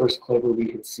being the first clover we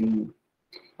had seen.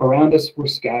 Around us were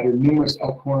scattered numerous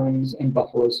elkhorns and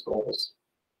buffalo skulls.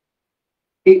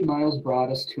 8 miles brought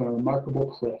us to a remarkable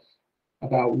cliff,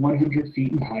 about 100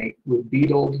 feet in height, with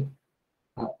beetled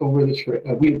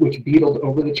which beetled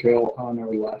over the trail on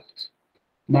our left.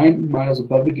 9 miles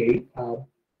above the gate,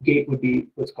 gate would be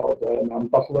what's called the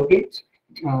Mount Buffalo Gate.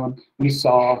 We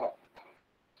saw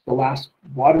the last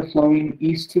water flowing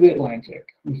east to the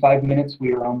Atlantic. In 5 minutes,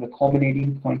 we were on the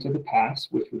culminating point of the pass,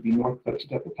 which would be North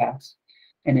Cochetopa Pass,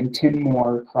 and in 10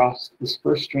 more crossed this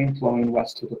first stream flowing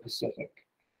west to the Pacific.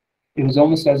 It was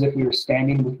almost as if we were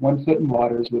standing with one foot in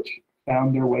waters which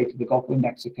found their way to the Gulf of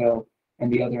Mexico,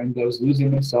 and the other in those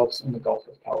losing themselves in the Gulf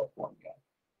of California."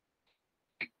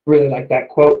 Really like that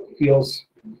quote. Feels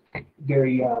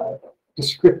very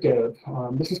descriptive.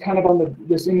 This is kind of on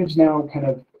this image now kind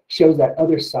of shows that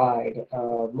other side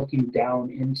of looking down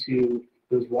into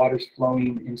those waters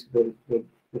flowing into the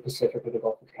Pacific or the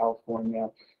Gulf of California.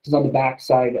 This is on the back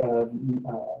side of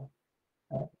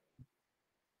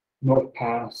North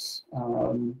Pass,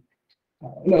 of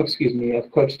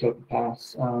Cochetopa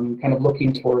Pass, kind of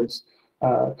looking towards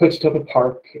Cochetopa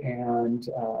Park and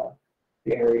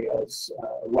the areas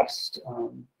west.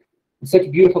 It's such a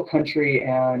beautiful country,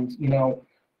 and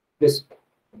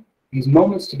these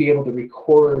moments to be able to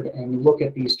record and look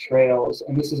at these trails,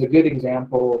 and this is a good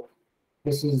example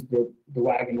this is the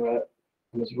wagon rut.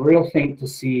 And it's real faint to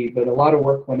see, but a lot of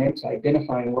work went into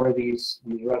identifying where these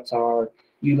ruts are,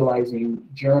 utilizing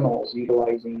journals,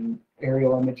 utilizing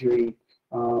aerial imagery,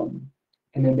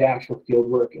 and then the actual field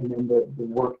work, and then the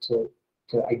work to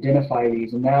identify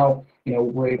these. And now,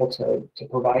 we're able to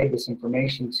provide this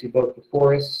information to both the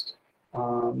forest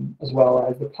as well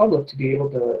as the public to be able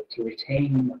to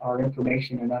retain our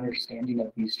information and understanding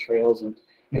of these trails, and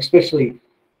especially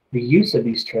the use of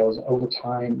these trails over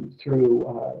time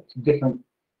through different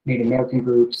Native American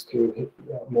groups, through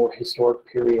more historic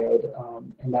period,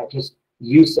 and that just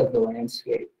use of the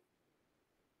landscape.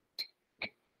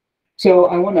 So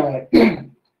I want to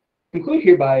conclude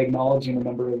here by acknowledging a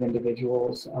number of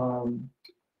individuals.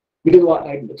 We did a lot.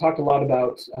 I talked a lot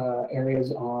about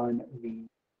areas on the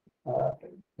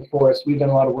forest. We've done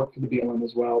a lot of work for the BLM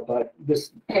as well, but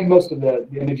most of the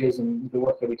images and the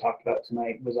work that we talked about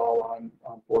tonight was all on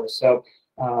forest. So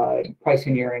Price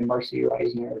Hinier and Marcy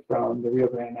Reisner from the Rio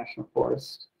Grande National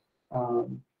Forest,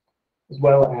 as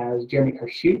well as Jeremy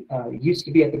Karshut, used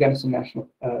to be at the Gunnison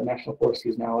National Forest.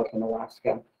 He's now up in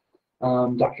Alaska.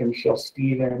 Dr. Michelle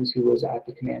Stevens, who was at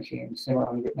the Comanche and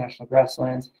Cimarron National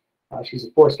Grasslands. She's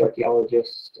a forest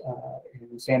archaeologist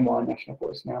in San Juan National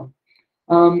Forest now.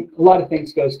 A lot of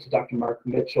thanks goes to Dr. Mark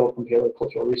Mitchell from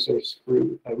Paleocultural Research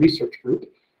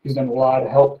Group. He's done a lot of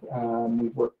help.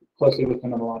 We've worked closely with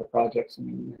him on a lot of projects,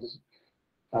 and his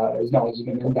knowledge has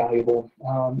been invaluable.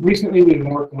 Recently, we've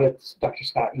been working with Dr.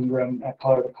 Scott Ingram at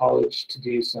Colorado College to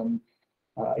do some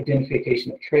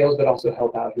identification of trails, but also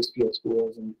help out his field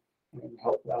schools and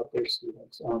help out their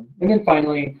students. And then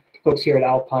finally, folks here at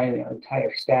Alpine and our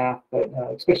entire staff, but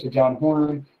especially John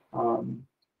Horn,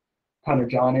 Connor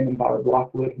Johnin and Barb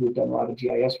Lockwood, who have done a lot of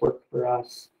GIS work for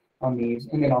us on these.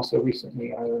 And then also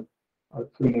recently our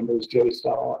crew members, Joey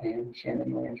Stahl and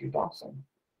Shannon Landry Dawson.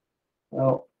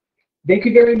 Well, thank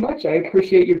you very much. I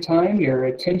appreciate your time, your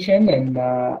attention, and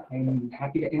I'm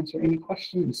happy to answer any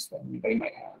questions that anybody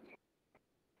might have.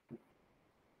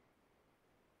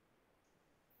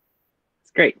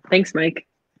 That's great. Thanks, Mike.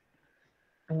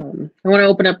 I want to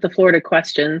open up the floor to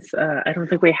questions. I don't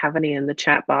think we have any in the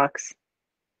chat box.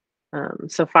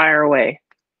 So fire away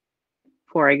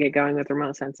before I get going with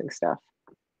remote sensing stuff.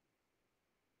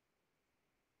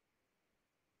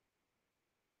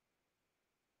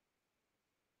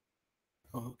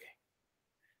 Okay.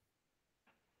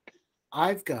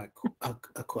 I've got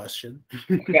a question.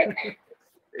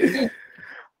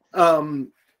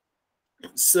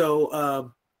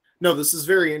 No, this is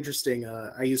very interesting.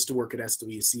 I used to work at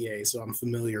SWCA, so I'm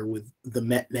familiar with the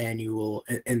Met Manual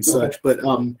and such. But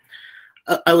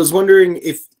I was wondering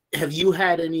have you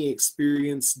had any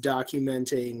experience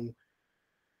documenting,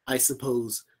 I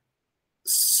suppose,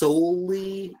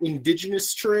 solely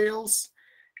indigenous trails,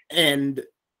 and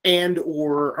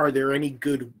or are there any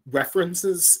good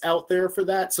references out there for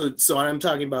that? So I'm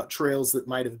talking about trails that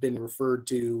might have been referred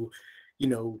to,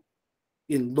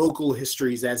 in local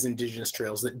histories as indigenous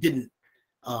trails that didn't,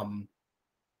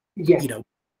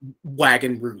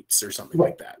 wagon routes or something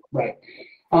like that. Right.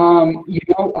 I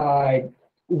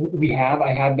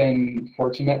have been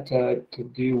fortunate to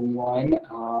do one,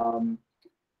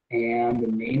 and the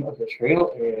name of the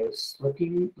trail is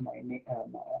slipping my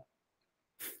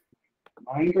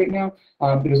mind right now.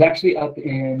 It was actually up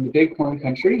in the Bighorn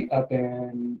Country, up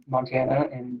in Montana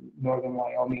and northern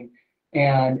Wyoming,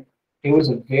 and it was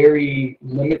a very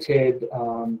limited. It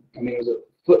was a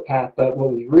footpath, but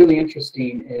what was really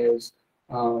interesting is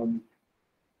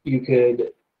you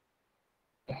could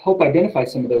help identify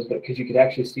some of those, because you could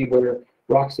actually see where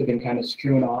rocks have been kind of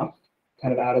strewn off,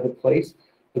 kind of out of the place.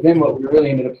 But then what we really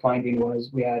ended up finding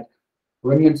was we had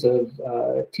remnants of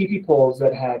teepee poles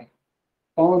that had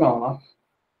fallen off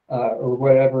or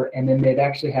whatever, and then they'd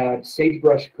actually had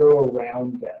sagebrush grow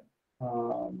around them.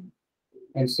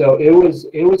 And so it was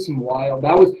some wild.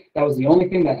 That was the only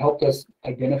thing that helped us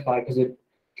identify, because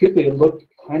truthfully it looked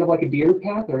kind of like a deer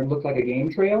path, or it looked like a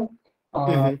game trail.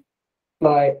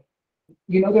 But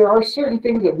there are certain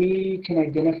things that we can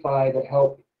identify that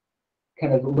help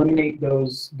kind of eliminate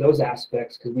those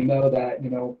aspects, because we know that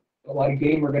a lot of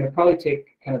game are going to probably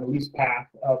take kind of the least path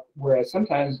up, whereas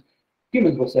sometimes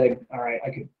humans will say, all right, I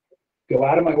could go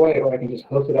out of my way, or I can just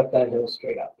hoof it up that hill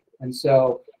straight up. And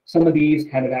so some of these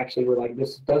kind of actually were like,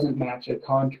 this doesn't match a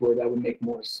contour that would make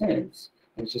more sense,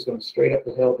 and it's just going straight up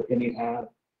the hill. But then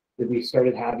we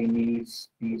started having these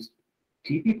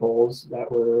teepee poles that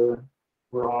were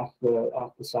off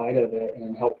the side of it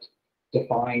and helped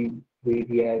define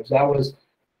the edge. That was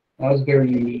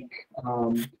very unique.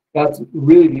 That's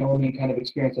really the only kind of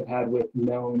experience I've had with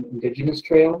known indigenous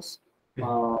trails.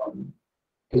 Because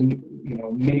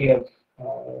many of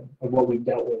what we've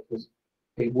dealt with. Was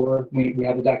we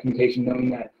have the documentation knowing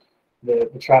that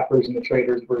the trappers and the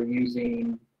traders were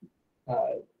using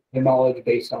their knowledge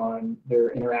based on their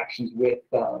interactions with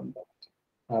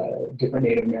different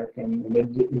Native American and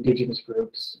indigenous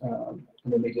groups, and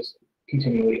then they just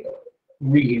continually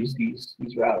reuse these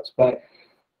routes. But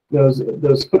those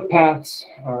footpaths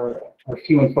are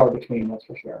few and far between, that's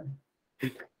for sure.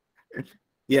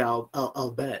 Yeah,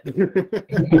 I'll bet.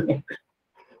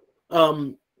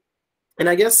 And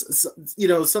I guess, you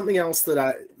know, something else that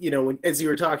I, you know, as you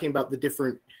were talking about the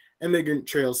different immigrant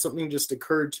trails, something just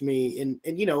occurred to me.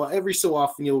 And you know, every so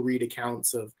often you'll read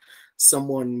accounts of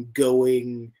someone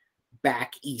going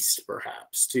back east,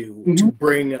 perhaps, to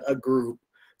bring a group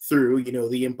through, you know,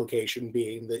 the implication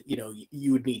being that, you know,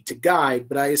 you would need to guide.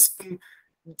 But I assume,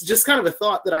 just kind of a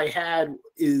thought that I had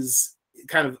is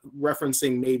kind of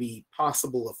referencing maybe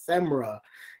possible ephemera,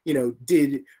 you know,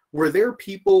 were there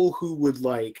people who would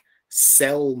like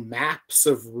sell maps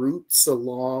of routes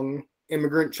along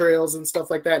immigrant trails and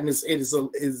stuff like that? And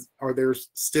are there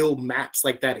still maps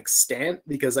like that extant?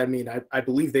 Because I mean, I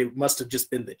believe they must have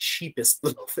just been the cheapest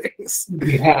little things.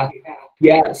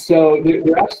 Yeah. So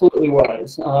there absolutely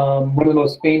was. One of the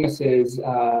most famous is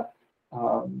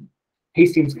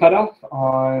Hastings Cutoff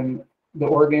on the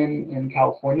Oregon and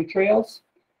California trails.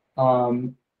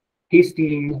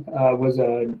 Hastings was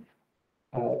a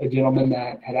gentleman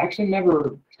that had actually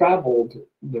never traveled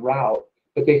the route,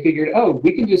 but they figured, oh,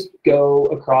 we can just go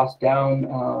across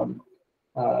down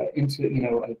into, you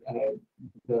know,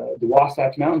 the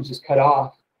Wasatch Mountains, just cut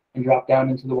off and drop down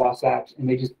into the Wasatch, and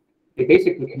they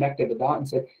basically connected the dot and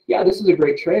said, yeah, this is a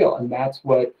great trail, and that's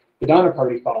what the Donner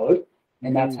Party followed,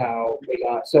 and that's how they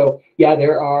got. So yeah,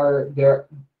 there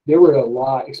were a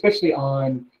lot, especially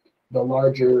on the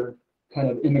larger kind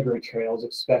of immigrant trails,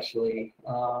 especially.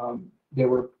 There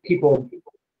were people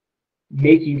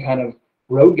making kind of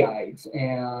road guides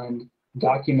and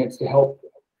documents to help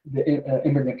the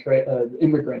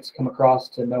immigrants come across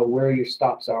to know where your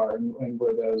stops are and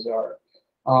where those are.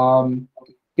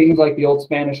 Things like the Old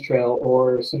Spanish Trail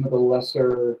or some of the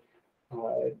lesser,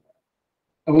 I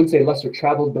wouldn't say lesser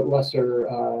traveled, but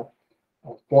lesser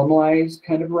formalized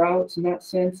kind of routes in that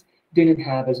sense, didn't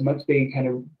have as much. They kind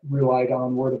of relied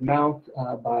on word of mouth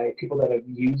by people that have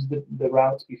used the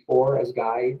routes before as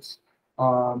guides.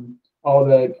 All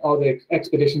the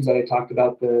expeditions that I talked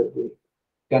about, the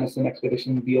Gunnison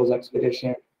expedition, Beals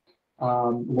expedition,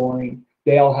 Loring,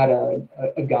 they all had a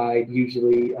guide,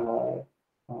 usually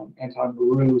Anton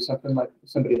Guru,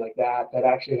 somebody like that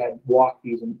actually had walked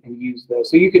these and used those.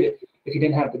 So you could, if you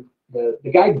didn't have the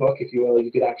guidebook, if you will,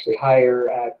 you could actually hire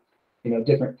at, you know,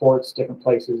 different forts, different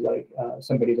places, like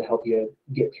somebody to help you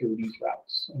get through these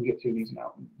routes and get through these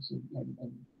mountains and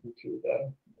through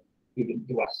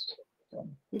the west. So.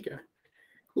 Okay,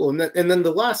 cool. And then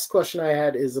the last question I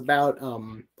had is about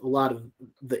a lot of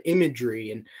the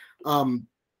imagery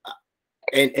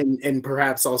and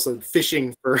perhaps also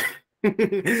fishing for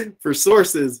for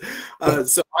sources.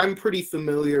 So I'm pretty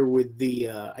familiar with the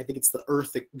I think it's the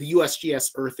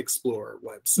USGS Earth Explorer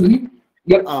website.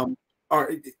 Yep.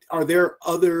 Are there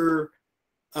other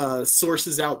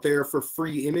sources out there for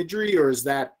free imagery, or is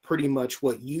that pretty much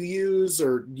what you use,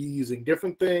 or are you using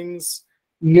different things?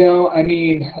 No, I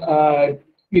mean,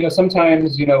 you know,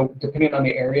 sometimes, you know, depending on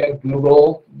the area,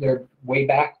 Google, their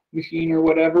Wayback Machine or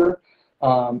whatever,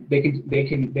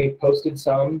 they posted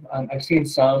some. I've seen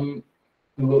some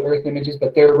Google Earth images,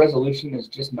 but their resolution is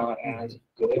just not as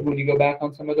good when you go back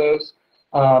on some of those.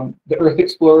 The Earth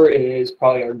Explorer is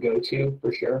probably our go-to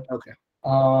for sure. Okay.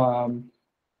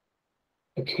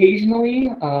 Occasionally,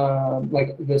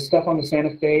 like the stuff on the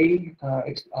Santa Fe,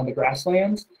 on the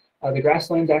grasslands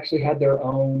actually had their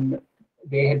own.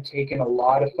 They had taken a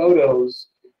lot of photos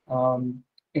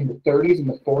in the 30s and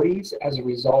the 40s as a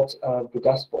result of the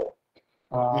Dust Bowl.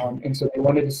 And so they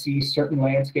wanted to see certain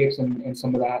landscapes and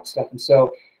some of that stuff. And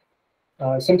so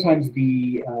sometimes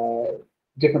the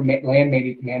different land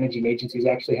managing agencies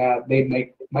actually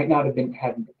might not have been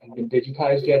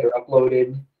digitized yet or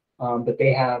uploaded, but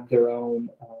they have their own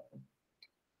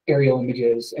aerial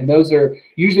images, and those are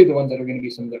usually the ones that are going to be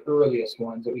some of the earliest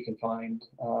ones that we can find.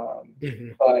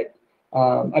 But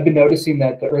I've been noticing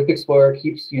that the Earth Explorer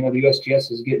keeps, you know, the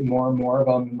USGS is getting more and more of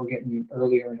them, and we're getting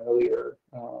earlier and earlier,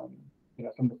 you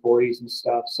know, from the 40s and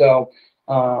stuff. So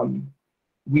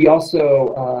we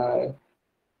also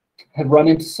have run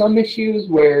into some issues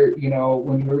where, you know,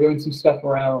 when we were doing some stuff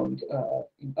around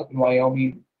up in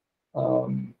Wyoming,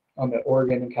 on the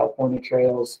Oregon and California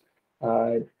trails,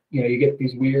 you know, you get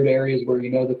these weird areas where you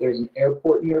know that there's an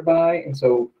airport nearby, and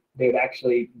so they would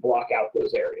actually block out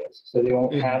those areas. So they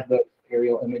won't have the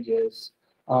aerial images.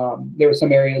 There were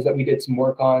some areas that we did some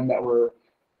work on that were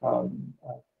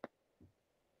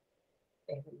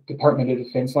Department of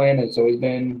Defense land. It's always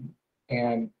been,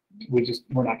 and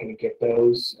we're not going to get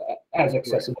those as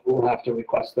accessible. We'll have to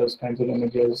request those kinds of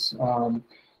images.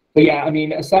 But yeah, I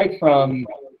mean, aside from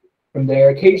there,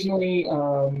 occasionally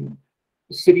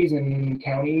cities and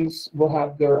counties will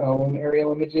have their own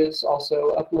aerial images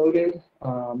also uploaded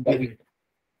that we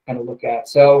kind of look at.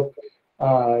 So,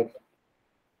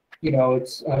 you know,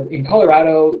 it's in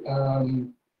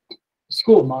Colorado,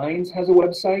 School of Mines has a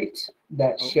website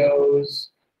that shows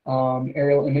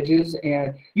aerial images,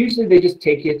 and usually they just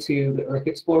take you to the Earth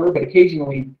Explorer, but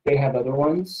occasionally they have other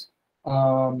ones.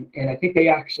 And I think they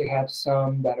actually have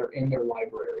some that are in their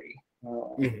library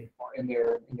or in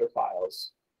their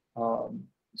files.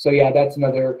 So yeah, that's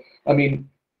another. I mean,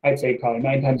 I'd say probably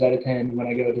 9 times out of 10 when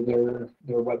I go to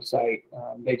their website,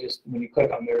 they just, when you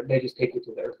click on there, they just take you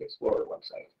to the Earth Explorer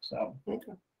website. So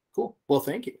okay, cool. Well,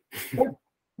 thank you.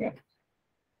 Yeah.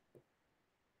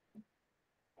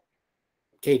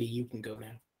 Katie, you can go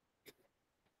now.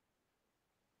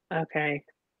 Okay,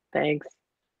 thanks.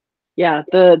 Yeah,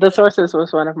 the sources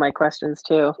was one of my questions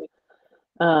too.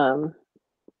 Because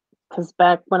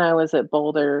back when I was at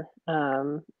Boulder,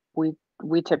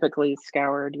 we typically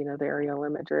scoured, you know, the aerial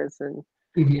images and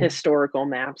historical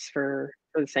maps for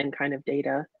the same kind of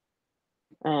data.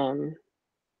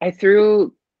 I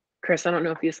threw, Chris, I don't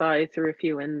know if you saw, I threw a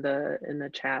few in the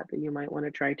chat that you might want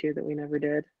to try to that we never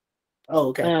did. Oh,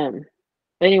 okay.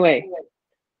 Anyway,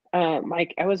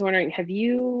 Mike, I was wondering, have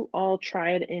you all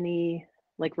tried any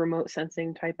like remote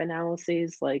sensing type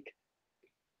analyses, like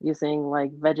using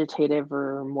like vegetative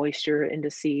or moisture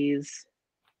indices?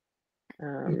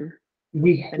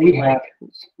 We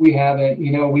haven't.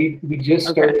 You know, we just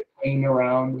started playing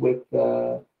around with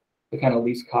the kind of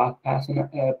least cost path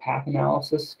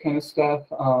analysis kind of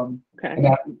stuff, and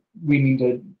that we need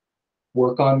to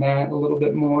work on that a little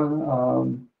bit more.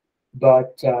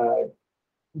 But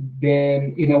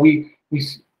then, you know, we're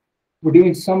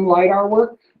doing some LiDAR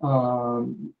work,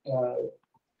 kind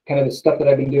of the stuff that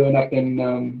I've been doing up in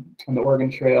on the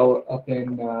Oregon Trail up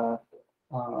in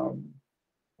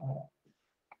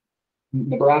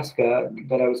Nebraska,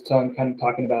 that I was kind of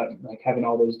talking about, like having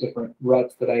all those different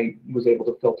ruts that I was able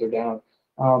to filter down.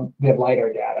 We have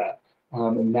LiDAR data,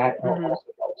 and that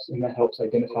also helps, and that helps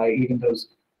identify even those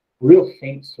real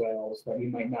faint swales that you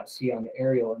might not see on the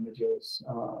aerial images.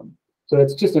 So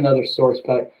it's just another source,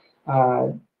 but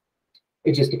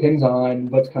it just depends on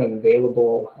what's kind of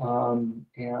available.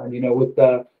 And you know, with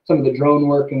some of the drone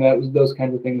work and those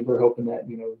kinds of things, we're hoping that,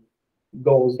 you know,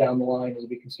 goals down the line is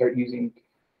we can start using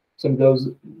some of those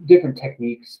different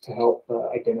techniques to help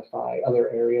identify other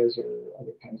areas or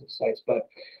other kinds of sites. But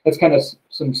that's kind of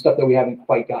some stuff that we haven't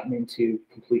quite gotten into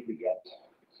completely yet.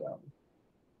 So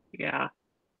yeah.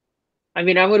 I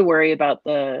mean, I would worry about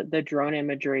the drone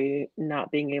imagery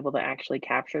not being able to actually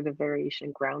capture the variation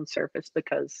in ground surface,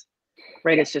 because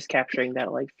it's just capturing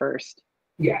that like first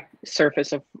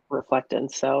surface of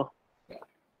reflectance. So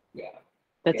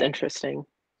that's interesting.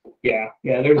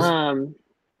 There's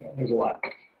a lot.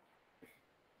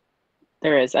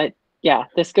 There is.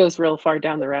 This goes real far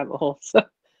down the rabbit hole, so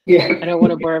I don't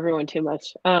want to bore everyone too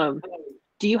much.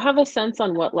 Do you have a sense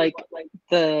on what like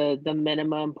the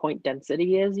minimum point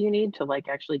density is you need to like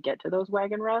actually get to those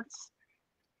wagon ruts?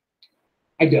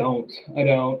 I don't.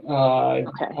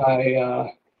 Okay.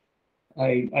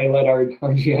 I let our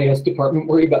GIS department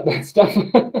worry about that stuff.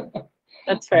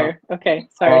 That's fair. Okay,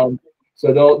 sorry.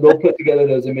 So they'll put together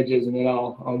those images, and then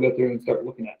I'll go through and start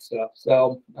looking at stuff.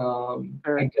 So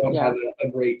I don't have a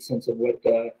great sense of what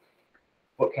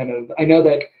kind of. I know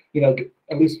that, you know,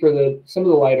 at least for some of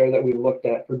the LiDAR that we looked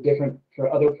at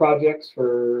for other projects,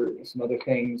 for some other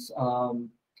things,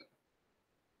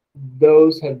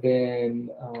 those have been,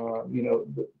 you know,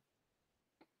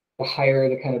 the higher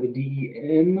the kind of the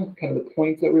DEM, kind of the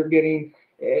points that we're getting,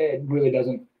 it really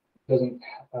doesn't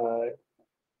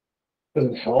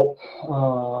help.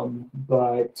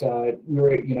 But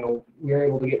we're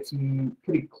able to get some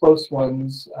pretty close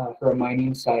ones for a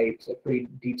mining site, a pretty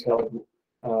detailed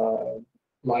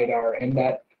LiDAR, and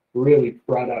that really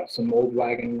brought out some old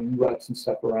wagon ruts and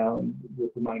stuff around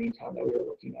with the mining town that we were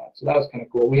looking at. So that was kind of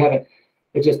cool.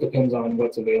 It just depends on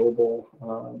what's available.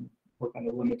 We're kind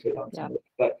of limited on some of it,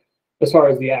 but as far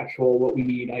as the actual what we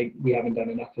need, we haven't done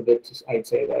enough of it to, I'd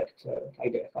say, that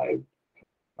identify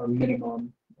our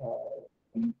minimum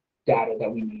data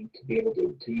that we need to be able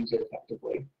to use it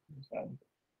effectively. So.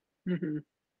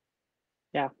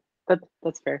 Yeah,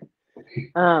 that's fair.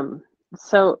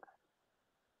 So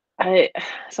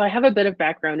So I have a bit of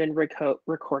background in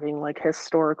recording like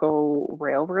historical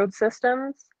railroad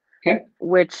systems, Okay.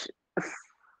 which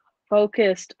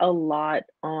focused a lot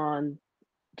on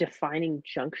defining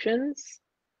junctions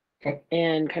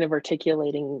and kind of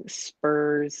articulating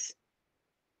spurs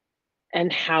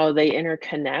and how they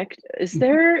interconnect. Is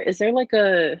there like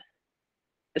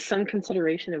some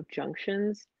consideration of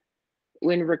junctions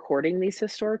when recording these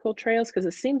historical trails? Because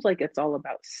it seems like it's all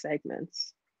about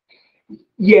segments.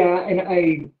 Yeah, and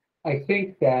I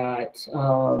think that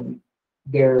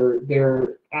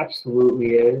there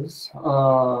absolutely is.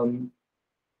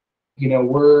 You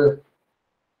know,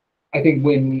 I think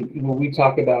when we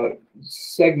talk about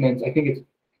segments, I think it's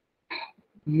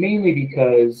mainly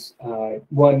because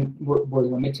one, we're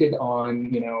limited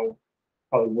on, you know,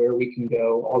 probably where we can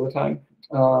go all the time.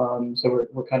 So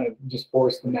we're kind of just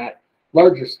forced in that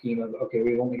larger scheme of, okay,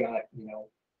 we've only got, you know,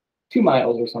 2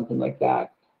 miles or something like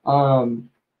that.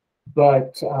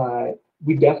 But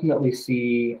we definitely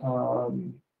see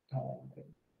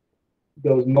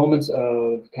those moments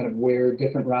of kind of where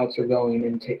different routes are going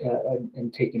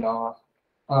and taking off.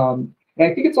 And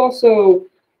I think it's also,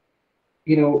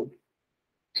 you know,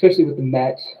 especially with the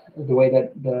Met, the way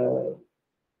that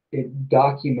it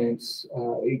documents,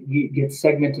 it gets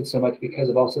segmented so much because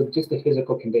of also just the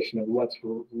physical condition of what's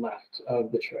left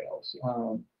of the trails.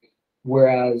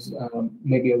 Whereas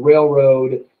maybe a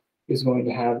railroad is going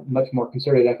to have much more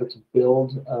concerted effort to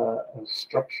build a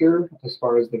structure as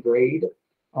far as the grade,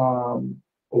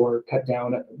 or cut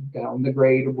down the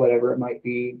grade, whatever it might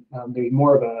be. There's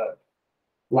more of a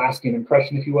lasting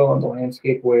impression, if you will, on the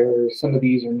landscape, where some of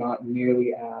these are not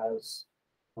nearly as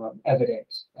evident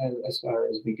as far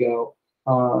as we go.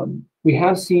 We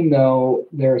have seen, though,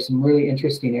 there are some really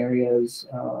interesting areas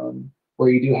where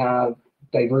you do have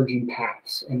diverging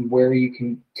paths and where you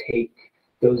can take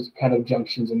those kind of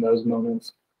junctions in those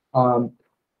moments.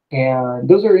 And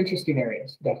those are interesting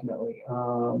areas, definitely.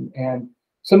 And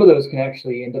some of those can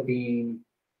actually end up being,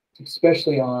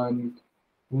 especially on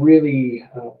really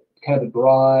kind of the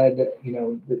broad, you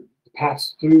know, the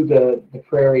paths through the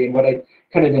prairie. And what I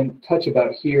kind of didn't touch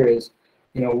about here is,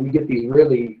 you know, we get these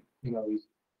really, you know, these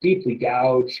deeply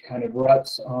gouged kind of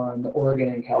ruts on Oregon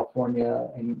and California,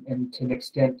 and to an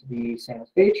extent the Santa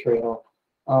Fe Trail,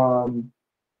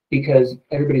 because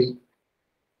everybody's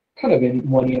kind of in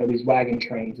one, you know, these wagon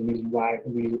trains and these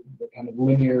kind of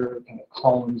linear kind of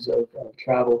columns of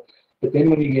travel. But then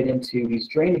when you get into these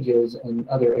drainages and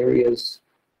other areas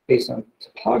based on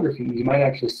topography, you might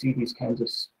actually see these kinds of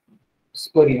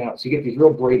splitting out. So you get these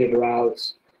real braided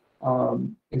routes.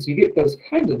 And so you get those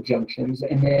kinds of junctions.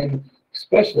 And then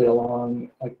especially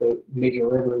along like the major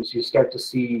rivers, you start to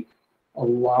see a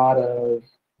lot of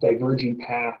diverging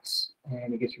paths,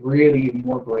 and it gets really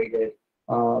more braided,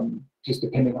 just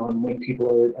depending on when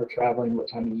people are traveling, what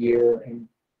time of year, and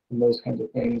those kinds of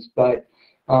things. But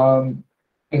I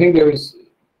think there's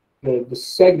the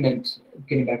segment,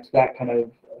 getting back to that kind of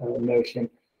notion,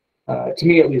 to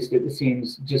me at least, it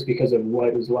seems just because of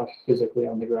what is left physically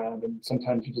on the ground, and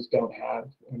sometimes you just don't have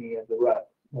any of the route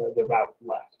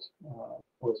left,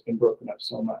 or it's been broken up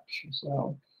so much.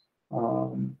 So,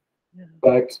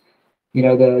 but you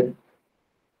know,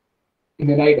 and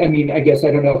then I mean, I guess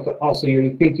I don't know if also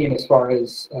you're thinking as far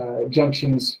as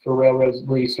junctions for railroads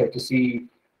where you start to see,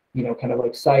 you know, kind of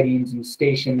like sidings and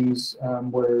stations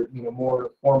where, you know,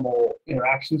 more formal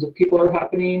interactions with people are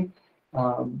happening.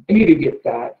 And you do get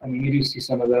that. I mean, you do see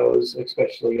some of those,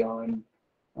 especially on,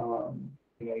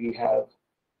 you know, you have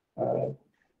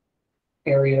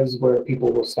areas where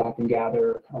people will stop and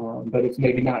gather, but it's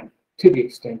maybe not to the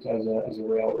extent as a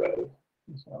railroad.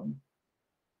 So.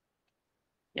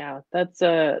 Yeah, that's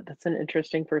an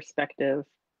interesting perspective.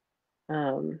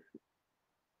 That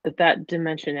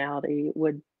dimensionality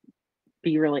would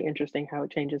be really interesting, how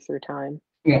it changes through time.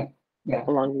 Yeah.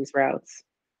 Along these routes,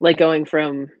 like going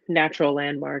from natural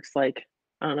landmarks, like,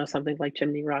 I don't know, something like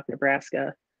Chimney Rock,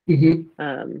 Nebraska,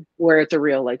 where it's a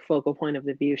real like focal point of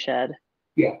the viewshed,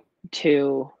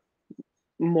 to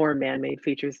more man-made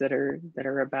features that are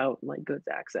about like goods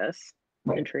access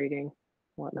and trading,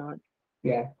 whatnot.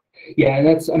 Yeah, and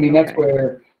that's, I mean, that's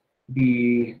where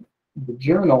the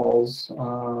journals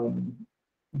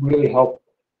really help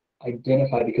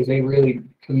identify, because they really,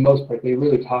 for the most part, they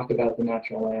really talk about the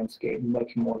natural landscape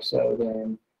much more so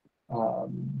than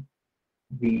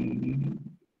the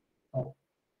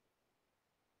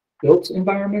built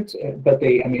environment. But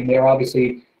they, I mean, they're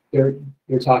obviously, they're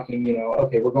talking, you know,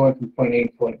 okay, we're going from point A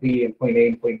to point B, and point A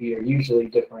and point B are usually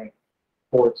different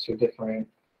ports or different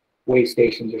way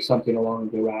stations or something along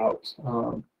the route.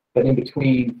 But in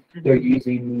between, they're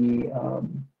using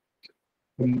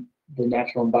the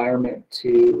natural environment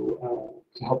to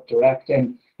help direct.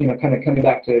 And kind of coming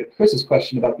back to Chris's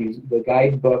question about the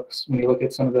guidebooks, when you look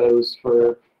at some of those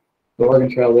for the Oregon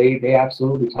Trail, they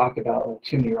absolutely talk about like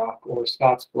Chimney Rock or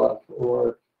Scotts Bluff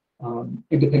or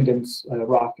Independence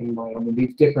Rock in Wyoming,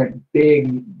 these different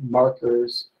big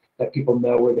markers that people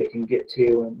know where they can get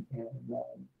to and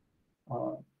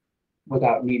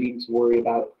without needing to worry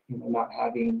about not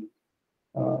having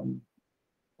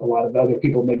a lot of other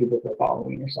people maybe that they're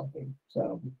following or something.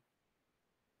 So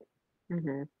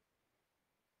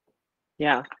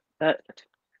yeah, that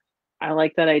I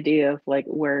like that idea of like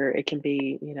where it can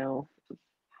be,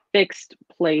 fixed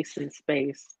place and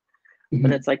space,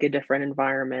 but it's like a different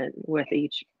environment with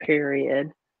each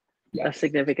period of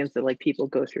significance that like people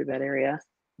go through that area.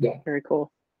 Yeah. Very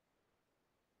cool.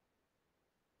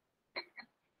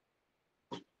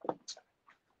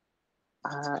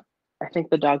 I think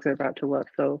the dogs are about to look,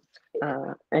 so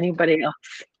anybody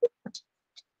else?